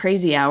worked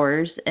crazy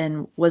hours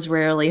and was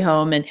rarely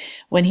home. And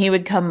when he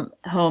would come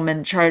home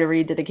and try to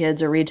read to the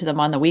kids or read to them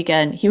on the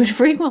weekend, he would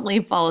frequently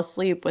fall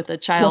asleep with a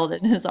child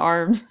in his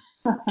arms.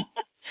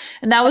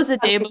 And that was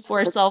days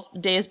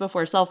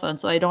before cell phone.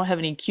 So I don't have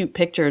any cute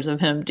pictures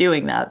of him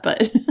doing that.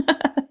 But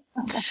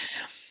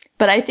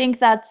but I think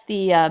that's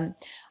the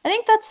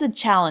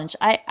challenge.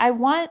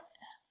 I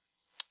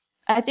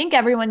think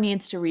everyone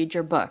needs to read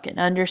your book and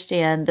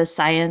understand the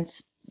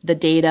science, the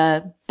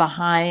data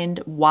behind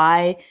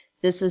why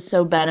this is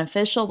so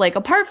beneficial, like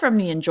apart from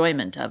the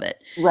enjoyment of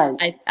it.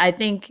 Right. I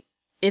think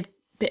if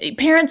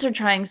parents are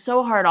trying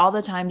so hard all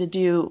the time to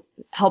do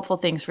helpful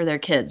things for their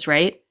kids,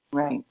 right?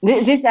 Right.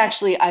 This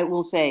actually, I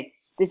will say,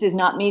 this is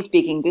not me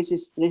speaking. This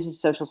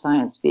is social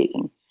science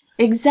speaking.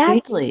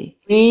 Exactly.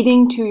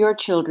 Reading to your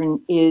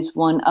children is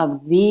one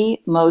of the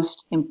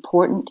most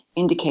important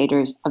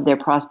indicators of their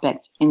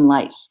prospects in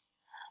life.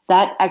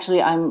 That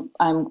actually, I'm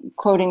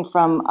quoting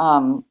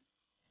from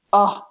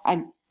Oh,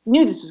 I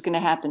knew this was going to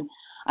happen.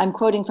 I'm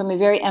quoting from a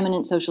very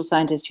eminent social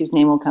scientist whose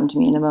name will come to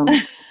me in a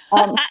moment.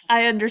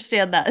 I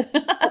understand that.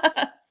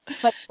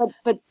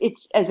 But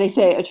it's, as they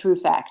say, a true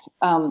fact.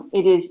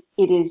 It is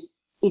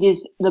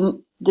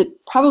the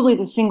probably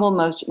the single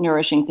most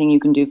nourishing thing you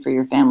can do for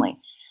your family.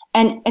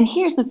 And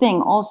here's the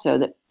thing also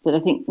that I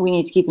think we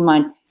need to keep in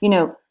mind.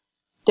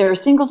 There are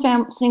single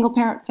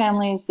parent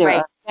families. There Right.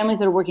 are families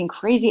that are working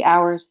crazy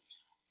hours.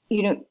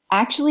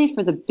 Actually,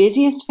 for the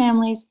busiest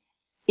families,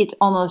 it's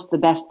almost the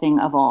best thing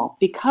of all,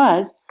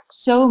 because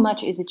so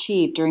much is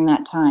achieved during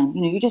that time.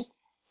 You just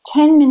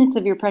 10 minutes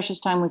of your precious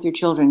time with your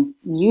children,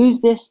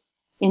 use this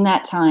in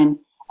that time,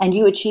 and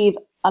you achieve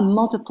a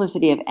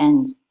multiplicity of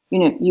ends.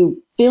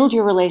 You build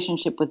your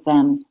relationship with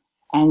them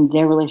and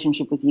their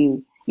relationship with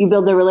you. You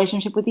build their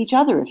relationship with each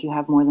other if you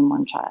have more than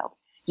one child.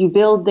 You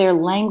build their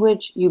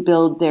language, you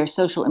build their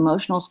social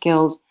emotional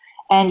skills,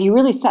 and you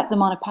really set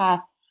them on a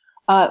path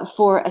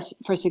for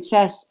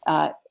success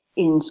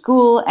in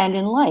school and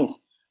in life.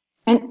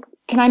 And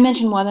can I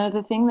mention one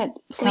other thing that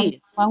comes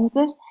Please. along with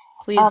this?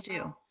 Please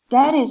do.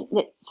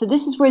 So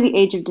this is where the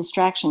age of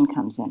distraction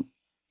comes in.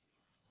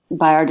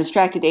 By our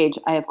distracted age,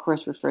 I of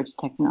course refer to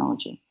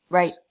technology.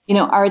 Right.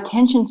 Our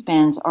attention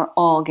spans are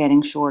all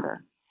getting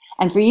shorter.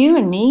 And for you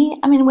and me,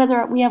 I mean,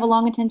 whether we have a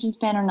long attention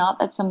span or not,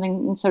 that's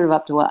something sort of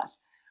up to us.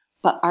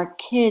 But our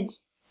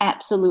kids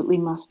absolutely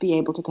must be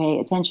able to pay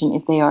attention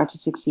if they are to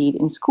succeed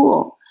in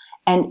school.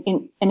 And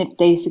if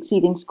they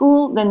succeed in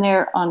school, then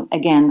they're on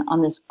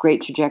this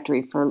great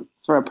trajectory for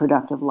a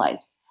productive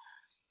life.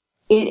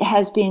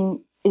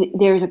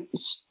 There's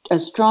a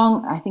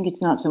strong, I think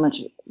it's not so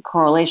much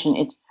correlation,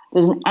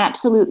 there's an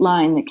absolute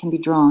line that can be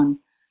drawn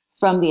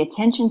from the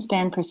attention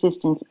span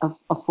persistence of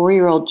a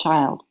 4-year-old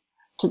child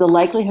to the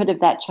likelihood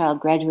of that child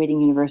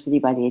graduating university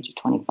by the age of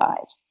 25.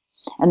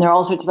 And there are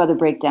all sorts of other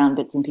breakdown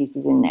bits and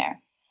pieces in there.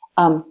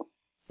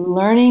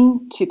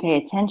 Learning to pay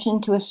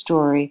attention to a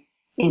story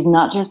is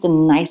not just a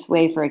nice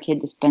way for a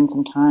kid to spend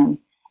some time.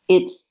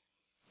 It's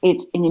an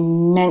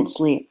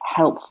immensely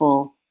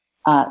helpful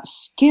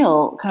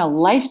skill, kind of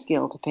life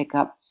skill to pick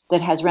up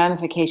that has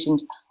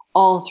ramifications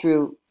all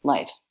through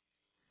life.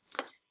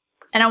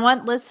 And I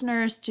want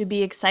listeners to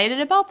be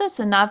excited about this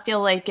and not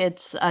feel like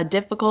it's a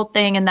difficult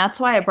thing. And that's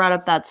why I brought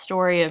up that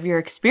story of your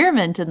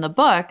experiment in the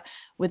book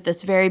with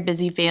this very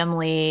busy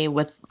family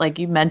with, like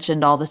you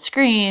mentioned, all the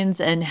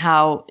screens, and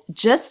how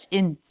just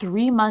in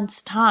 3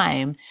 months'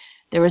 time,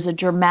 there was a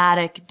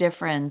dramatic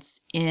difference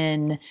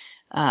in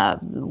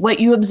what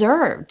you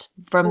observed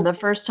from the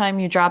first time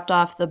you dropped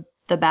off the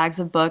bags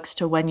of books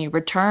to when you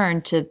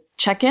returned to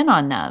check in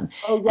on them.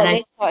 Oh, yeah,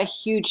 they saw a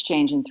huge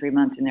change in 3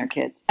 months in their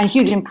kids, a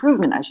huge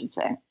improvement, I should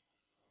say.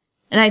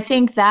 And I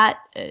think that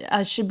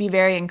should be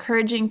very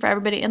encouraging for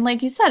everybody. And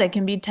like you said, it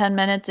can be 10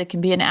 minutes, it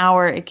can be an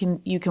hour,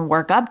 you can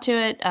work up to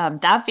it.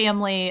 That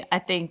family, I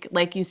think,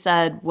 like you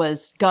said,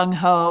 was gung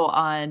ho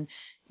on,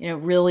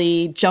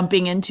 really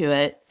jumping into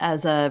it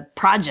as a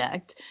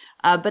project.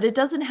 But it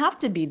doesn't have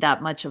to be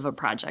that much of a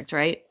project,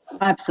 right?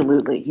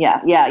 Absolutely.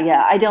 Yeah.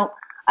 I don't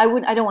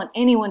want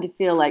anyone to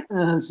feel like,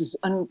 oh, this is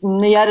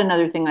yet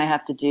another thing I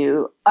have to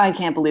do. I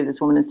can't believe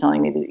this woman is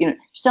telling me that,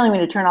 she's telling me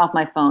to turn off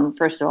my phone.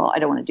 First of all, I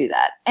don't want to do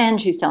that.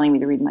 And she's telling me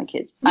to read my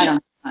kids. I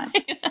don't have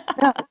time.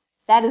 No,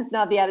 that is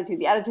not the attitude.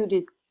 The attitude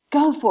is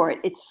go for it.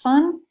 It's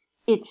fun.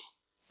 It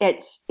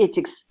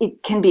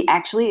can be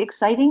actually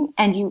exciting,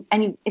 and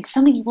it's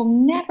something you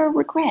will never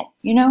regret.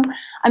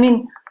 I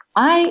mean,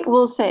 I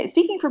will say,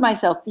 speaking for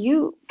myself,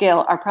 you,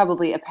 Gail, are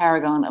probably a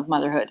paragon of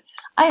motherhood.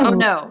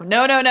 No.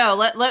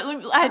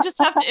 I just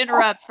have to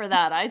interrupt for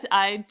that.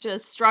 I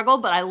just struggle,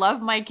 but I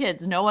love my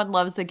kids. No one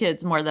loves the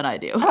kids more than I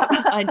do.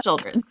 My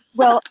children.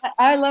 Well,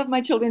 I love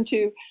my children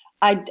too.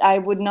 I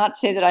would not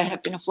say that I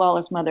have been a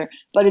flawless mother,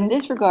 but in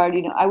this regard,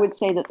 I would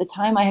say that the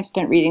time I have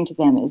spent reading to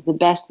them is the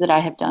best that I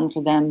have done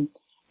for them,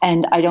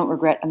 and I don't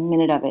regret a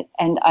minute of it.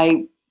 And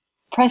I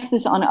press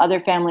this on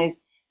other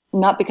families,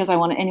 not because I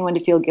want anyone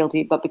to feel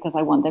guilty, but because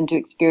I want them to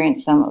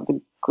experience some of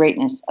the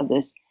greatness of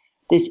this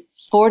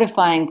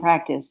fortifying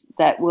practice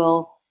that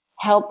will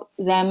help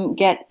them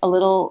get a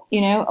little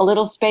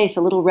space,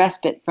 a little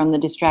respite from the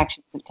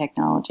distractions of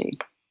technology.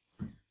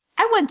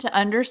 I want to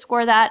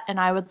underscore that, and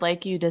I would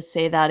like you to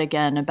say that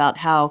again about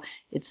how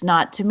it's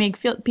not to make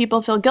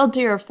people feel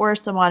guilty or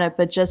force them on it,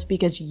 but just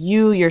because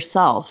you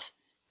yourself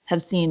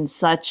have seen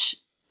such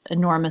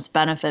enormous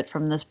benefit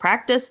from this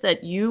practice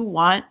that you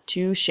want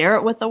to share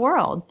it with the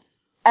world.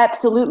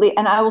 Absolutely.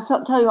 And I will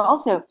tell you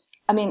also,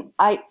 I mean,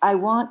 I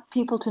want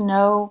people to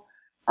know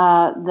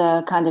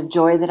the kind of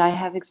joy that I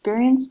have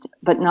experienced,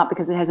 but not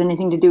because it has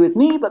anything to do with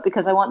me, but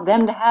because I want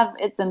them to have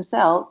it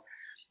themselves.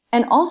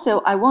 And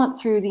also, I want,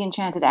 through The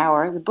Enchanted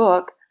Hour, the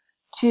book,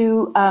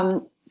 to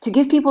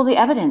give people the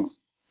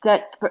evidence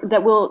that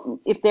will,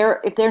 if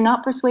they're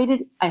not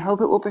persuaded, I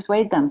hope it will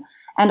persuade them.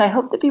 And I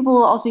hope that people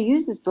will also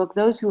use this book,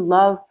 those who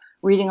love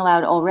reading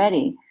aloud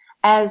already,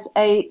 as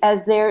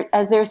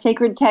their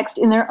sacred text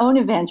in their own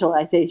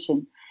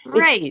evangelization.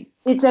 Right.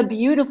 It's a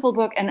beautiful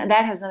book, and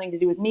that has nothing to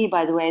do with me,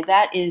 by the way.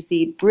 That is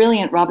the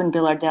brilliant Robin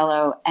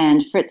Bilardello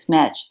and Fritz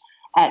Metsch.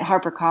 at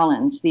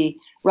HarperCollins.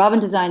 Robin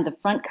designed the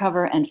front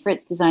cover and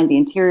Fritz designed the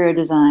interior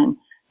design.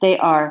 They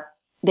are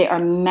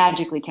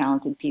magically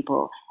talented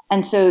people.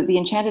 And so The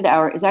Enchanted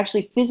Hour is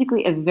actually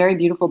physically a very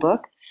beautiful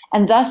book,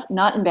 and thus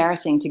not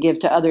embarrassing to give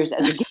to others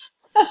as a gift.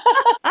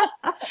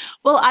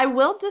 Well, I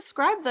will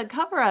describe the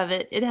cover of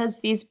it. It has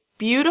these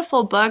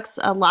beautiful books.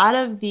 A lot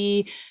of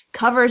the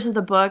covers of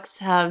the books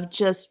have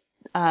just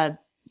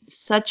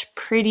such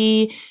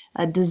pretty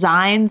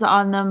designs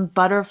on them,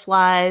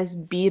 butterflies,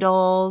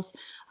 beetles.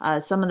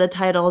 Some of the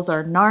titles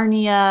are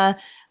Narnia,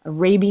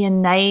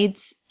 Arabian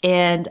Nights.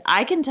 And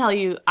I can tell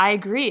you, I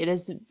agree. It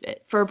is,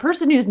 for a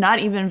person who's not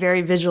even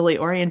very visually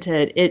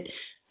oriented,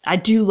 I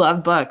do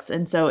love books.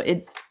 And so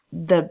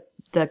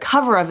the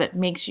cover of it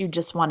makes you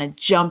just want to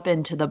jump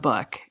into the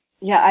book.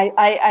 Yeah,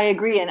 I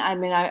agree. And I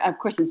mean, of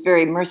course, it's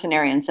very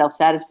mercenary and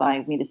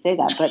self-satisfying of me to say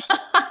that,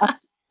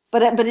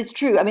 but it's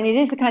true. I mean,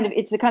 it's the kind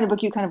of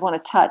book you kind of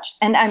want to touch.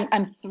 And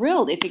I'm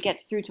thrilled if it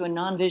gets through to a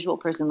non-visual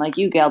person like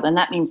you, Gail. Then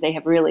that means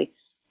they've really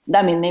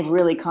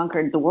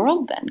conquered the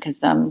world then, because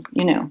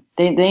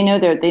they know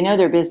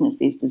their business.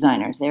 These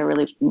designers, they're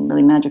really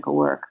magical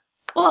work.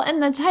 Well,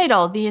 and the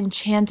title, The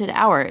Enchanted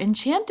Hour.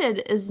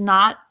 Enchanted is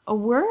not a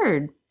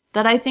word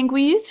that I think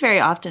we use very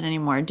often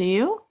anymore. Do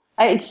you?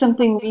 It's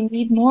something we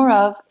need more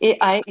of.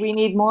 We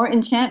need more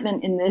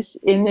enchantment in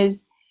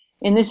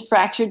this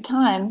fractured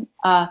time.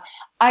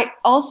 I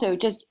also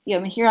just,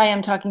 here I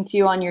am talking to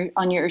you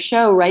on your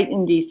show right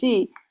in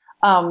DC.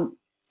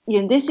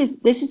 This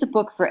is a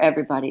book for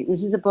everybody.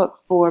 This is a book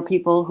for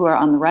people who are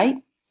on the right.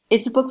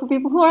 It's a book for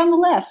people who are on the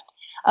left.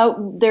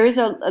 There is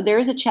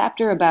a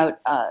chapter about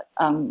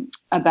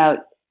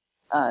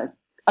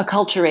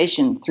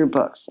acculturation through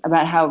books,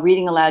 about how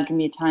reading aloud can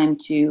be a time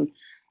to,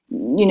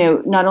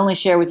 not only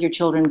share with your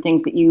children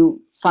things that you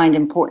find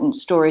important,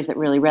 stories that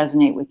really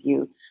resonate with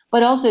you,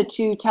 but also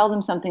to tell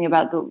them something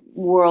about the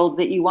world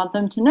that you want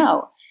them to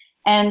know.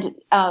 And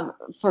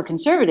for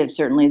conservatives,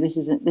 certainly, this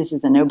is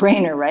a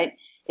no-brainer, right?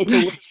 It's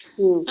a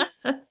way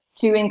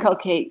to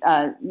inculcate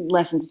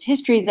lessons of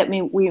history that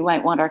we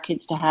might want our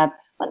kids to have.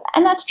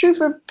 And that's true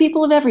for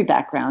people of every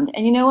background.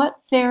 And you know what?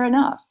 Fair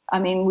enough. I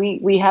mean,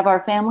 we have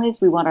our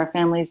families. We want our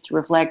families to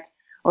reflect,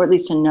 or at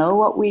least to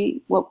know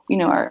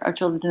our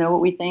children to know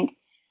what we think.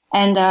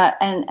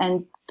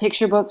 And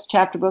picture books,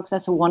 chapter books,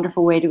 that's a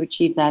wonderful way to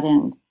achieve that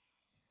end.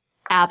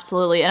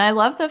 Absolutely. And I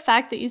love the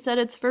fact that you said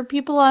it's for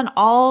people on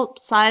all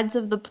sides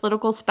of the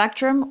political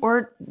spectrum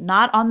or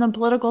not on the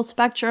political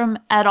spectrum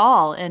at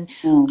all. And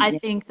I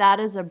think that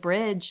is a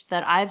bridge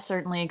that I've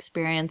certainly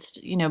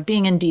experienced,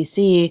 being in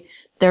DC.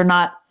 There are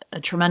not a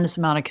tremendous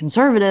amount of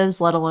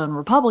conservatives, let alone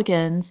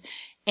Republicans.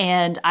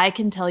 And I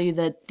can tell you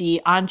that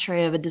the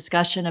entree of a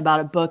discussion about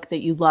a book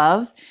that you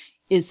love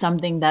is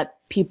something that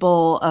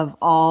people of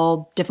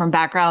all different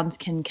backgrounds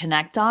can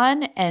connect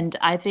on. And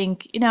I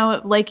think,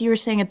 like you were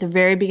saying at the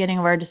very beginning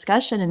of our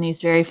discussion, in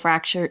these very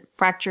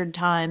fractured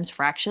times,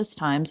 fractious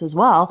times as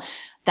well,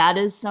 that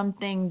is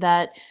something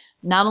that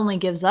not only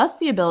gives us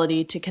the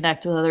ability to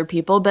connect with other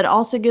people, but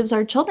also gives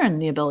our children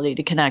the ability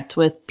to connect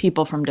with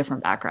people from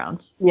different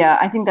backgrounds. Yeah,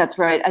 I think that's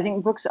right. I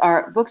think books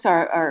are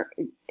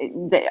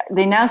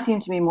they now seem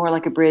to me more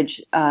like a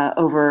bridge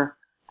over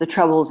the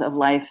troubles of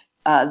life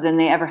than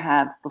they ever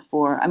have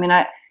before. I mean,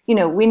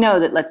 we know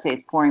that, let's say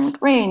it's pouring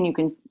with rain, you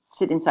can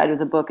sit inside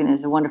with a book and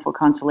is a wonderful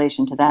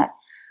consolation to that.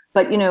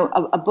 But,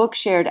 a book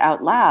shared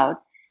out loud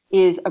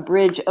is a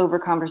bridge over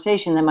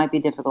conversation that might be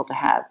difficult to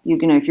have.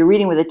 If you're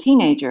reading with a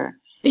teenager.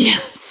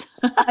 Yes.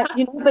 But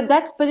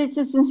it's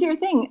a sincere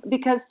thing,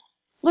 because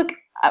look,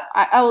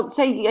 I will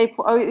say, I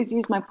always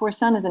use my poor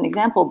son as an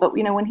example, but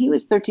when he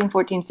was 13,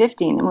 14,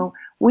 15,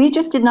 we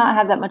just did not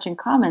have that much in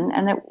common,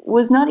 and it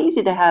was not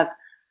easy to have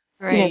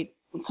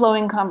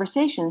flowing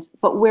conversations.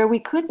 But where we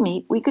could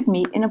meet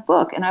in a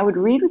book, and I would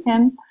read with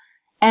him,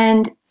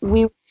 and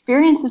we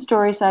experienced the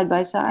story side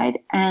by side,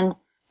 and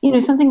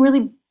something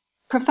really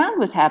profound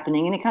was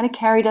happening, and it kind of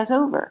carried us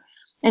over.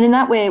 And in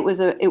that way, it was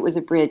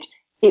a bridge.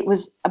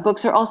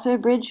 Books are also a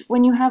bridge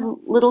when you have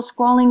little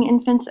squalling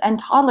infants and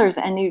toddlers,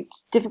 and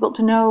it's difficult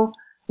to know,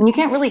 and you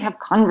can't really have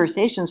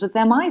conversations with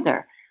them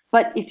either.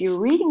 But if you're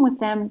reading with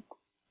them,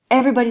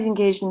 everybody's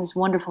engaged in this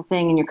wonderful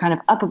thing, and you're kind of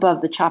up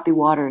above the choppy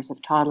waters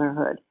of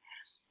toddlerhood.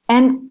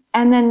 And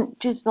then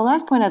just the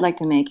last point I'd like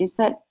to make is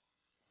that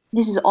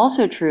this is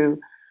also true.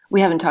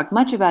 We haven't talked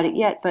much about it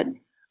yet, but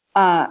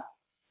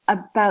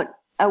about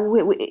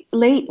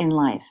late in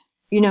life,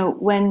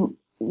 when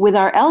with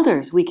our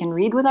elders, we can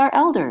read with our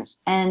elders,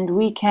 and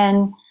we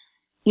can,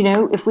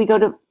 if we go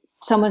to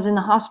someone's in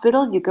the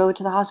hospital, you go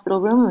to the hospital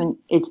room and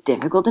it's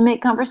difficult to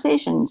make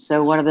conversation.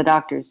 So what do the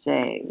doctors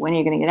say? When are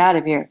you going to get out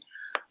of here?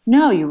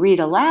 No, you read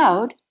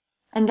aloud,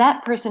 and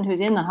that person who's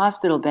in the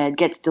hospital bed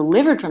gets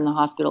delivered from the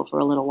hospital for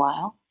a little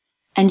while,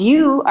 and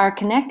you are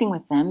connecting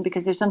with them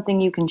because there's something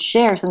you can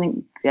share,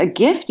 a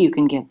gift you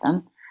can give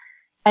them.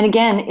 And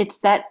again, it's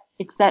that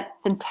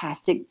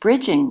fantastic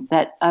bridging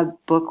that a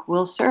book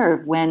will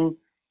serve when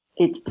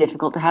it's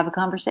difficult to have a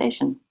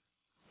conversation.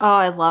 Oh,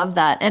 I love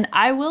that. And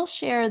I will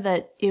share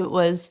that it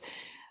was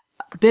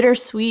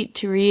bittersweet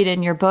to read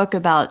in your book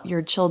about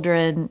your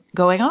children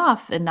going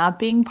off and not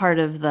being part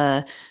of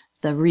the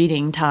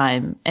reading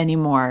time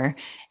anymore.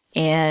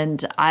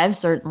 And I've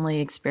certainly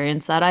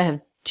experienced that. I have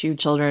two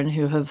children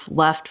who have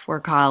left for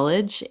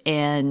college,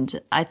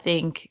 and I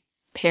think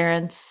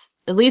parents,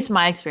 at least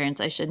my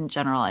experience, I shouldn't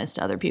generalize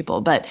to other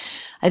people, but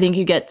I think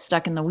you get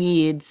stuck in the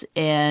weeds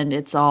and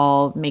it's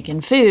all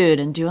making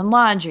food and doing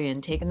laundry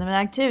and taking them to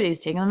activities,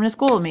 taking them to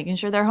school, making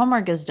sure their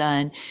homework is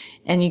done.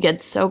 And you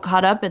get so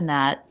caught up in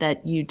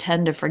that you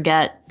tend to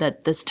forget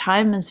that this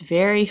time is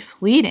very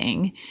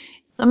fleeting.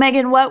 So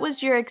Megan, what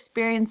was your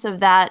experience of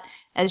that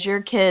as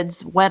your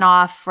kids went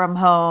off from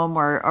home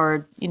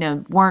or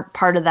weren't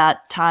part of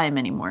that time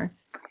anymore?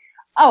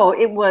 Oh,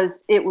 it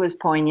was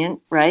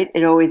poignant, right?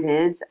 It always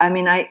is. I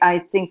mean,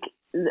 I think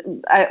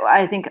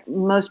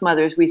most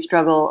mothers, we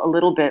struggle a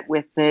little bit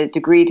with the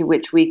degree to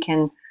which we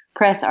can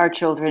press our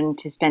children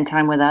to spend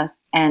time with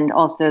us, and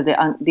also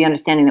the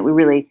understanding that we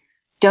really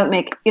don't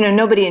make,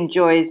 nobody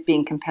enjoys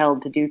being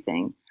compelled to do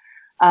things.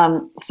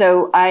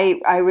 So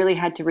I really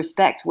had to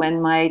respect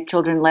when my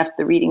children left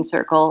the reading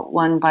circle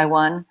one by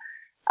one.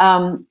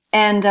 Some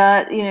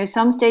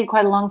stayed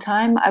quite a long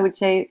time. I would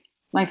say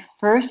my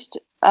first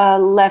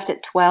left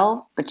at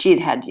 12, but she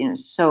had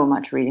so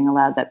much reading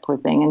aloud, that poor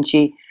thing. And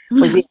she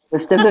was the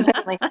oldest of the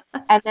family.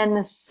 And then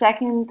the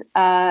second,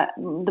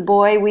 the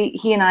boy,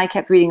 he and I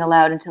kept reading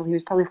aloud until he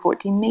was probably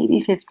 14, maybe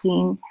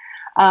 15.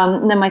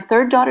 And then my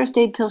third daughter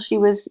stayed till she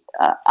was,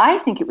 I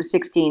think it was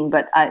 16,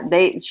 but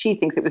she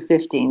thinks it was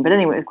 15. But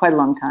anyway, it was quite a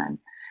long time.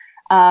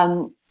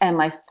 And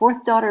my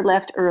fourth daughter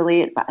left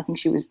early. I think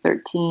she was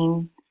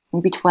 13,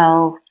 maybe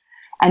 12.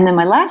 And then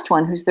my last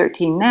one, who's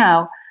 13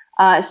 now,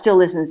 still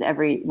listens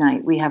every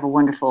night. We have a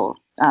wonderful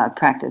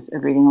practice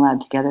of reading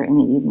aloud together in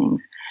the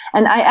evenings.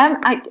 And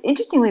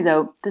interestingly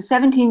though, the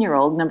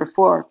 17-year-old, number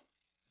 4,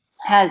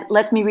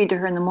 lets me read to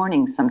her in the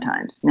mornings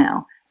sometimes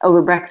now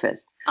over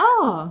breakfast.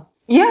 Oh.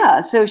 Yeah,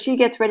 so she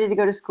gets ready to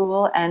go to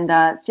school and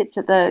sits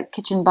at the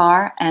kitchen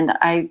bar, and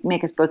I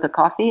make us both a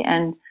coffee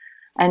and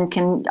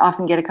can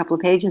often get a couple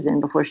of pages in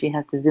before she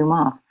has to zoom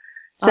off.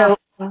 So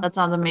that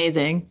sounds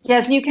amazing.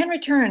 Yes, you can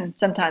return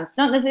sometimes.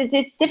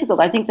 It's difficult.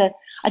 I think the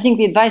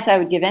advice I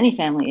would give any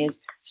family is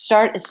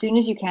start as soon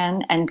as you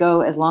can and go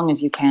as long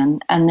as you can,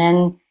 and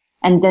then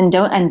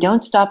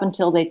don't stop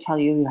until they tell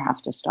you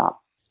have to stop.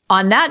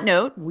 On that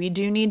note, we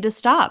do need to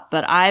stop,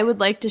 but I would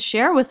like to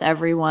share with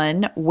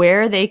everyone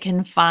where they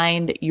can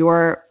find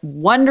your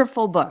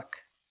wonderful book.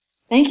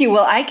 Thank you.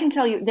 Well, I can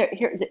tell you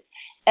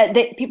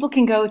people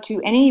can go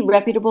to any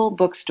reputable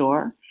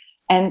bookstore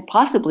and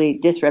possibly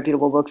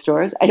disreputable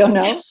bookstores. I don't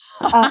know.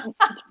 To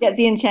get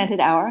The Enchanted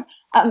Hour.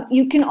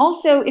 You can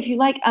also, if you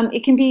like,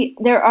 you can buy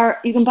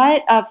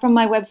it from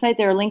my website.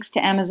 There are links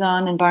to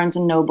Amazon and Barnes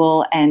and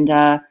Noble and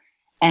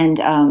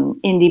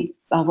Indie.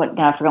 I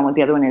forgot what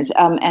the other one is,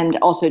 and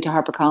also to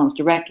HarperCollins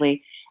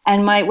directly.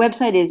 And my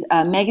website is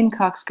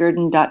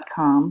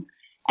megancoxgurdon.com,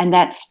 and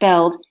that's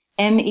spelled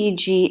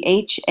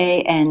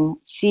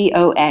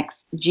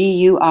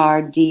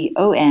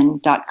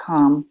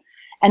megancoxgurdon.com.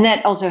 And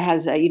that also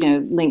has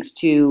links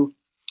to, you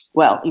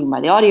can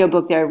buy the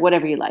audiobook there,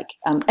 whatever you like.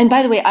 And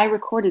by the way, I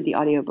recorded the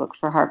audiobook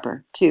for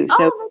Harper too.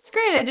 So, that's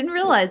great. I didn't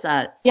realize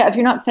that. Yeah, if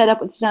you're not fed up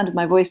with the sound of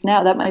my voice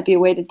now, that might be a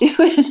way to do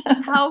it.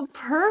 How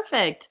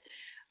perfect.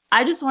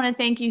 I just want to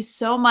thank you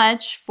so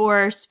much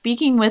for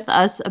speaking with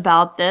us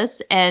about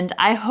this. And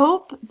I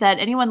hope that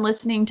anyone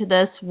listening to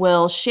this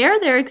will share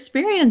their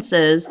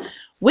experiences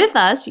with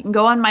us. You can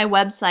go on my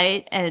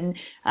website and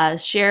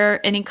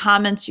share any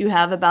comments you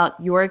have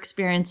about your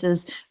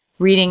experiences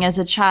reading as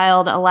a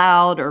child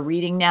aloud or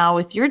reading now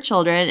with your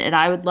children. And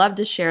I would love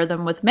to share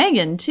them with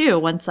Megan too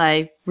once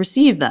I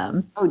receive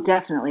them. Oh,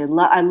 definitely.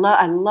 I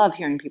love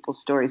hearing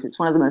people's stories. It's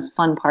one of the most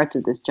fun parts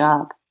of this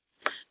job.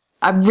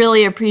 I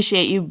really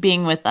appreciate you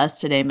being with us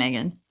today,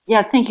 Megan.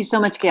 Yeah, thank you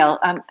so much, Gail.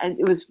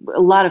 It was a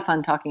lot of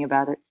fun talking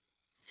about it.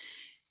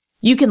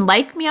 You can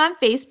like me on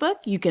Facebook.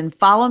 You can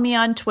follow me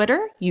on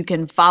Twitter. You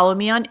can follow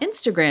me on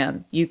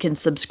Instagram. You can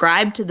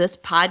subscribe to this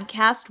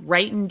podcast,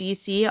 Write in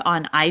DC,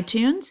 on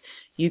iTunes.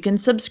 You can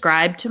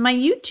subscribe to my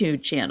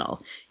YouTube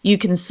channel. You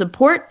can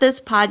support this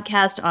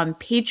podcast on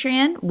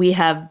Patreon. We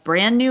have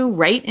brand new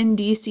Write in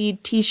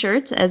DC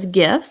t-shirts as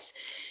gifts.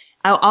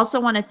 I also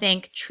want to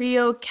thank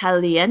Trio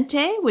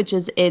Caliente, which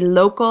is a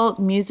local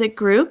music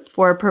group,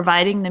 for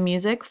providing the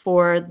music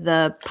for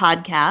the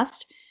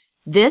podcast.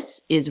 This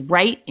is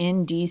Write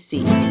in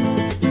DC.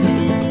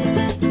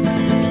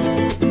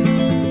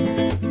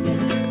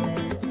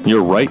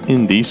 You're Right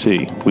in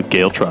DC with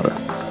Gail Trotter.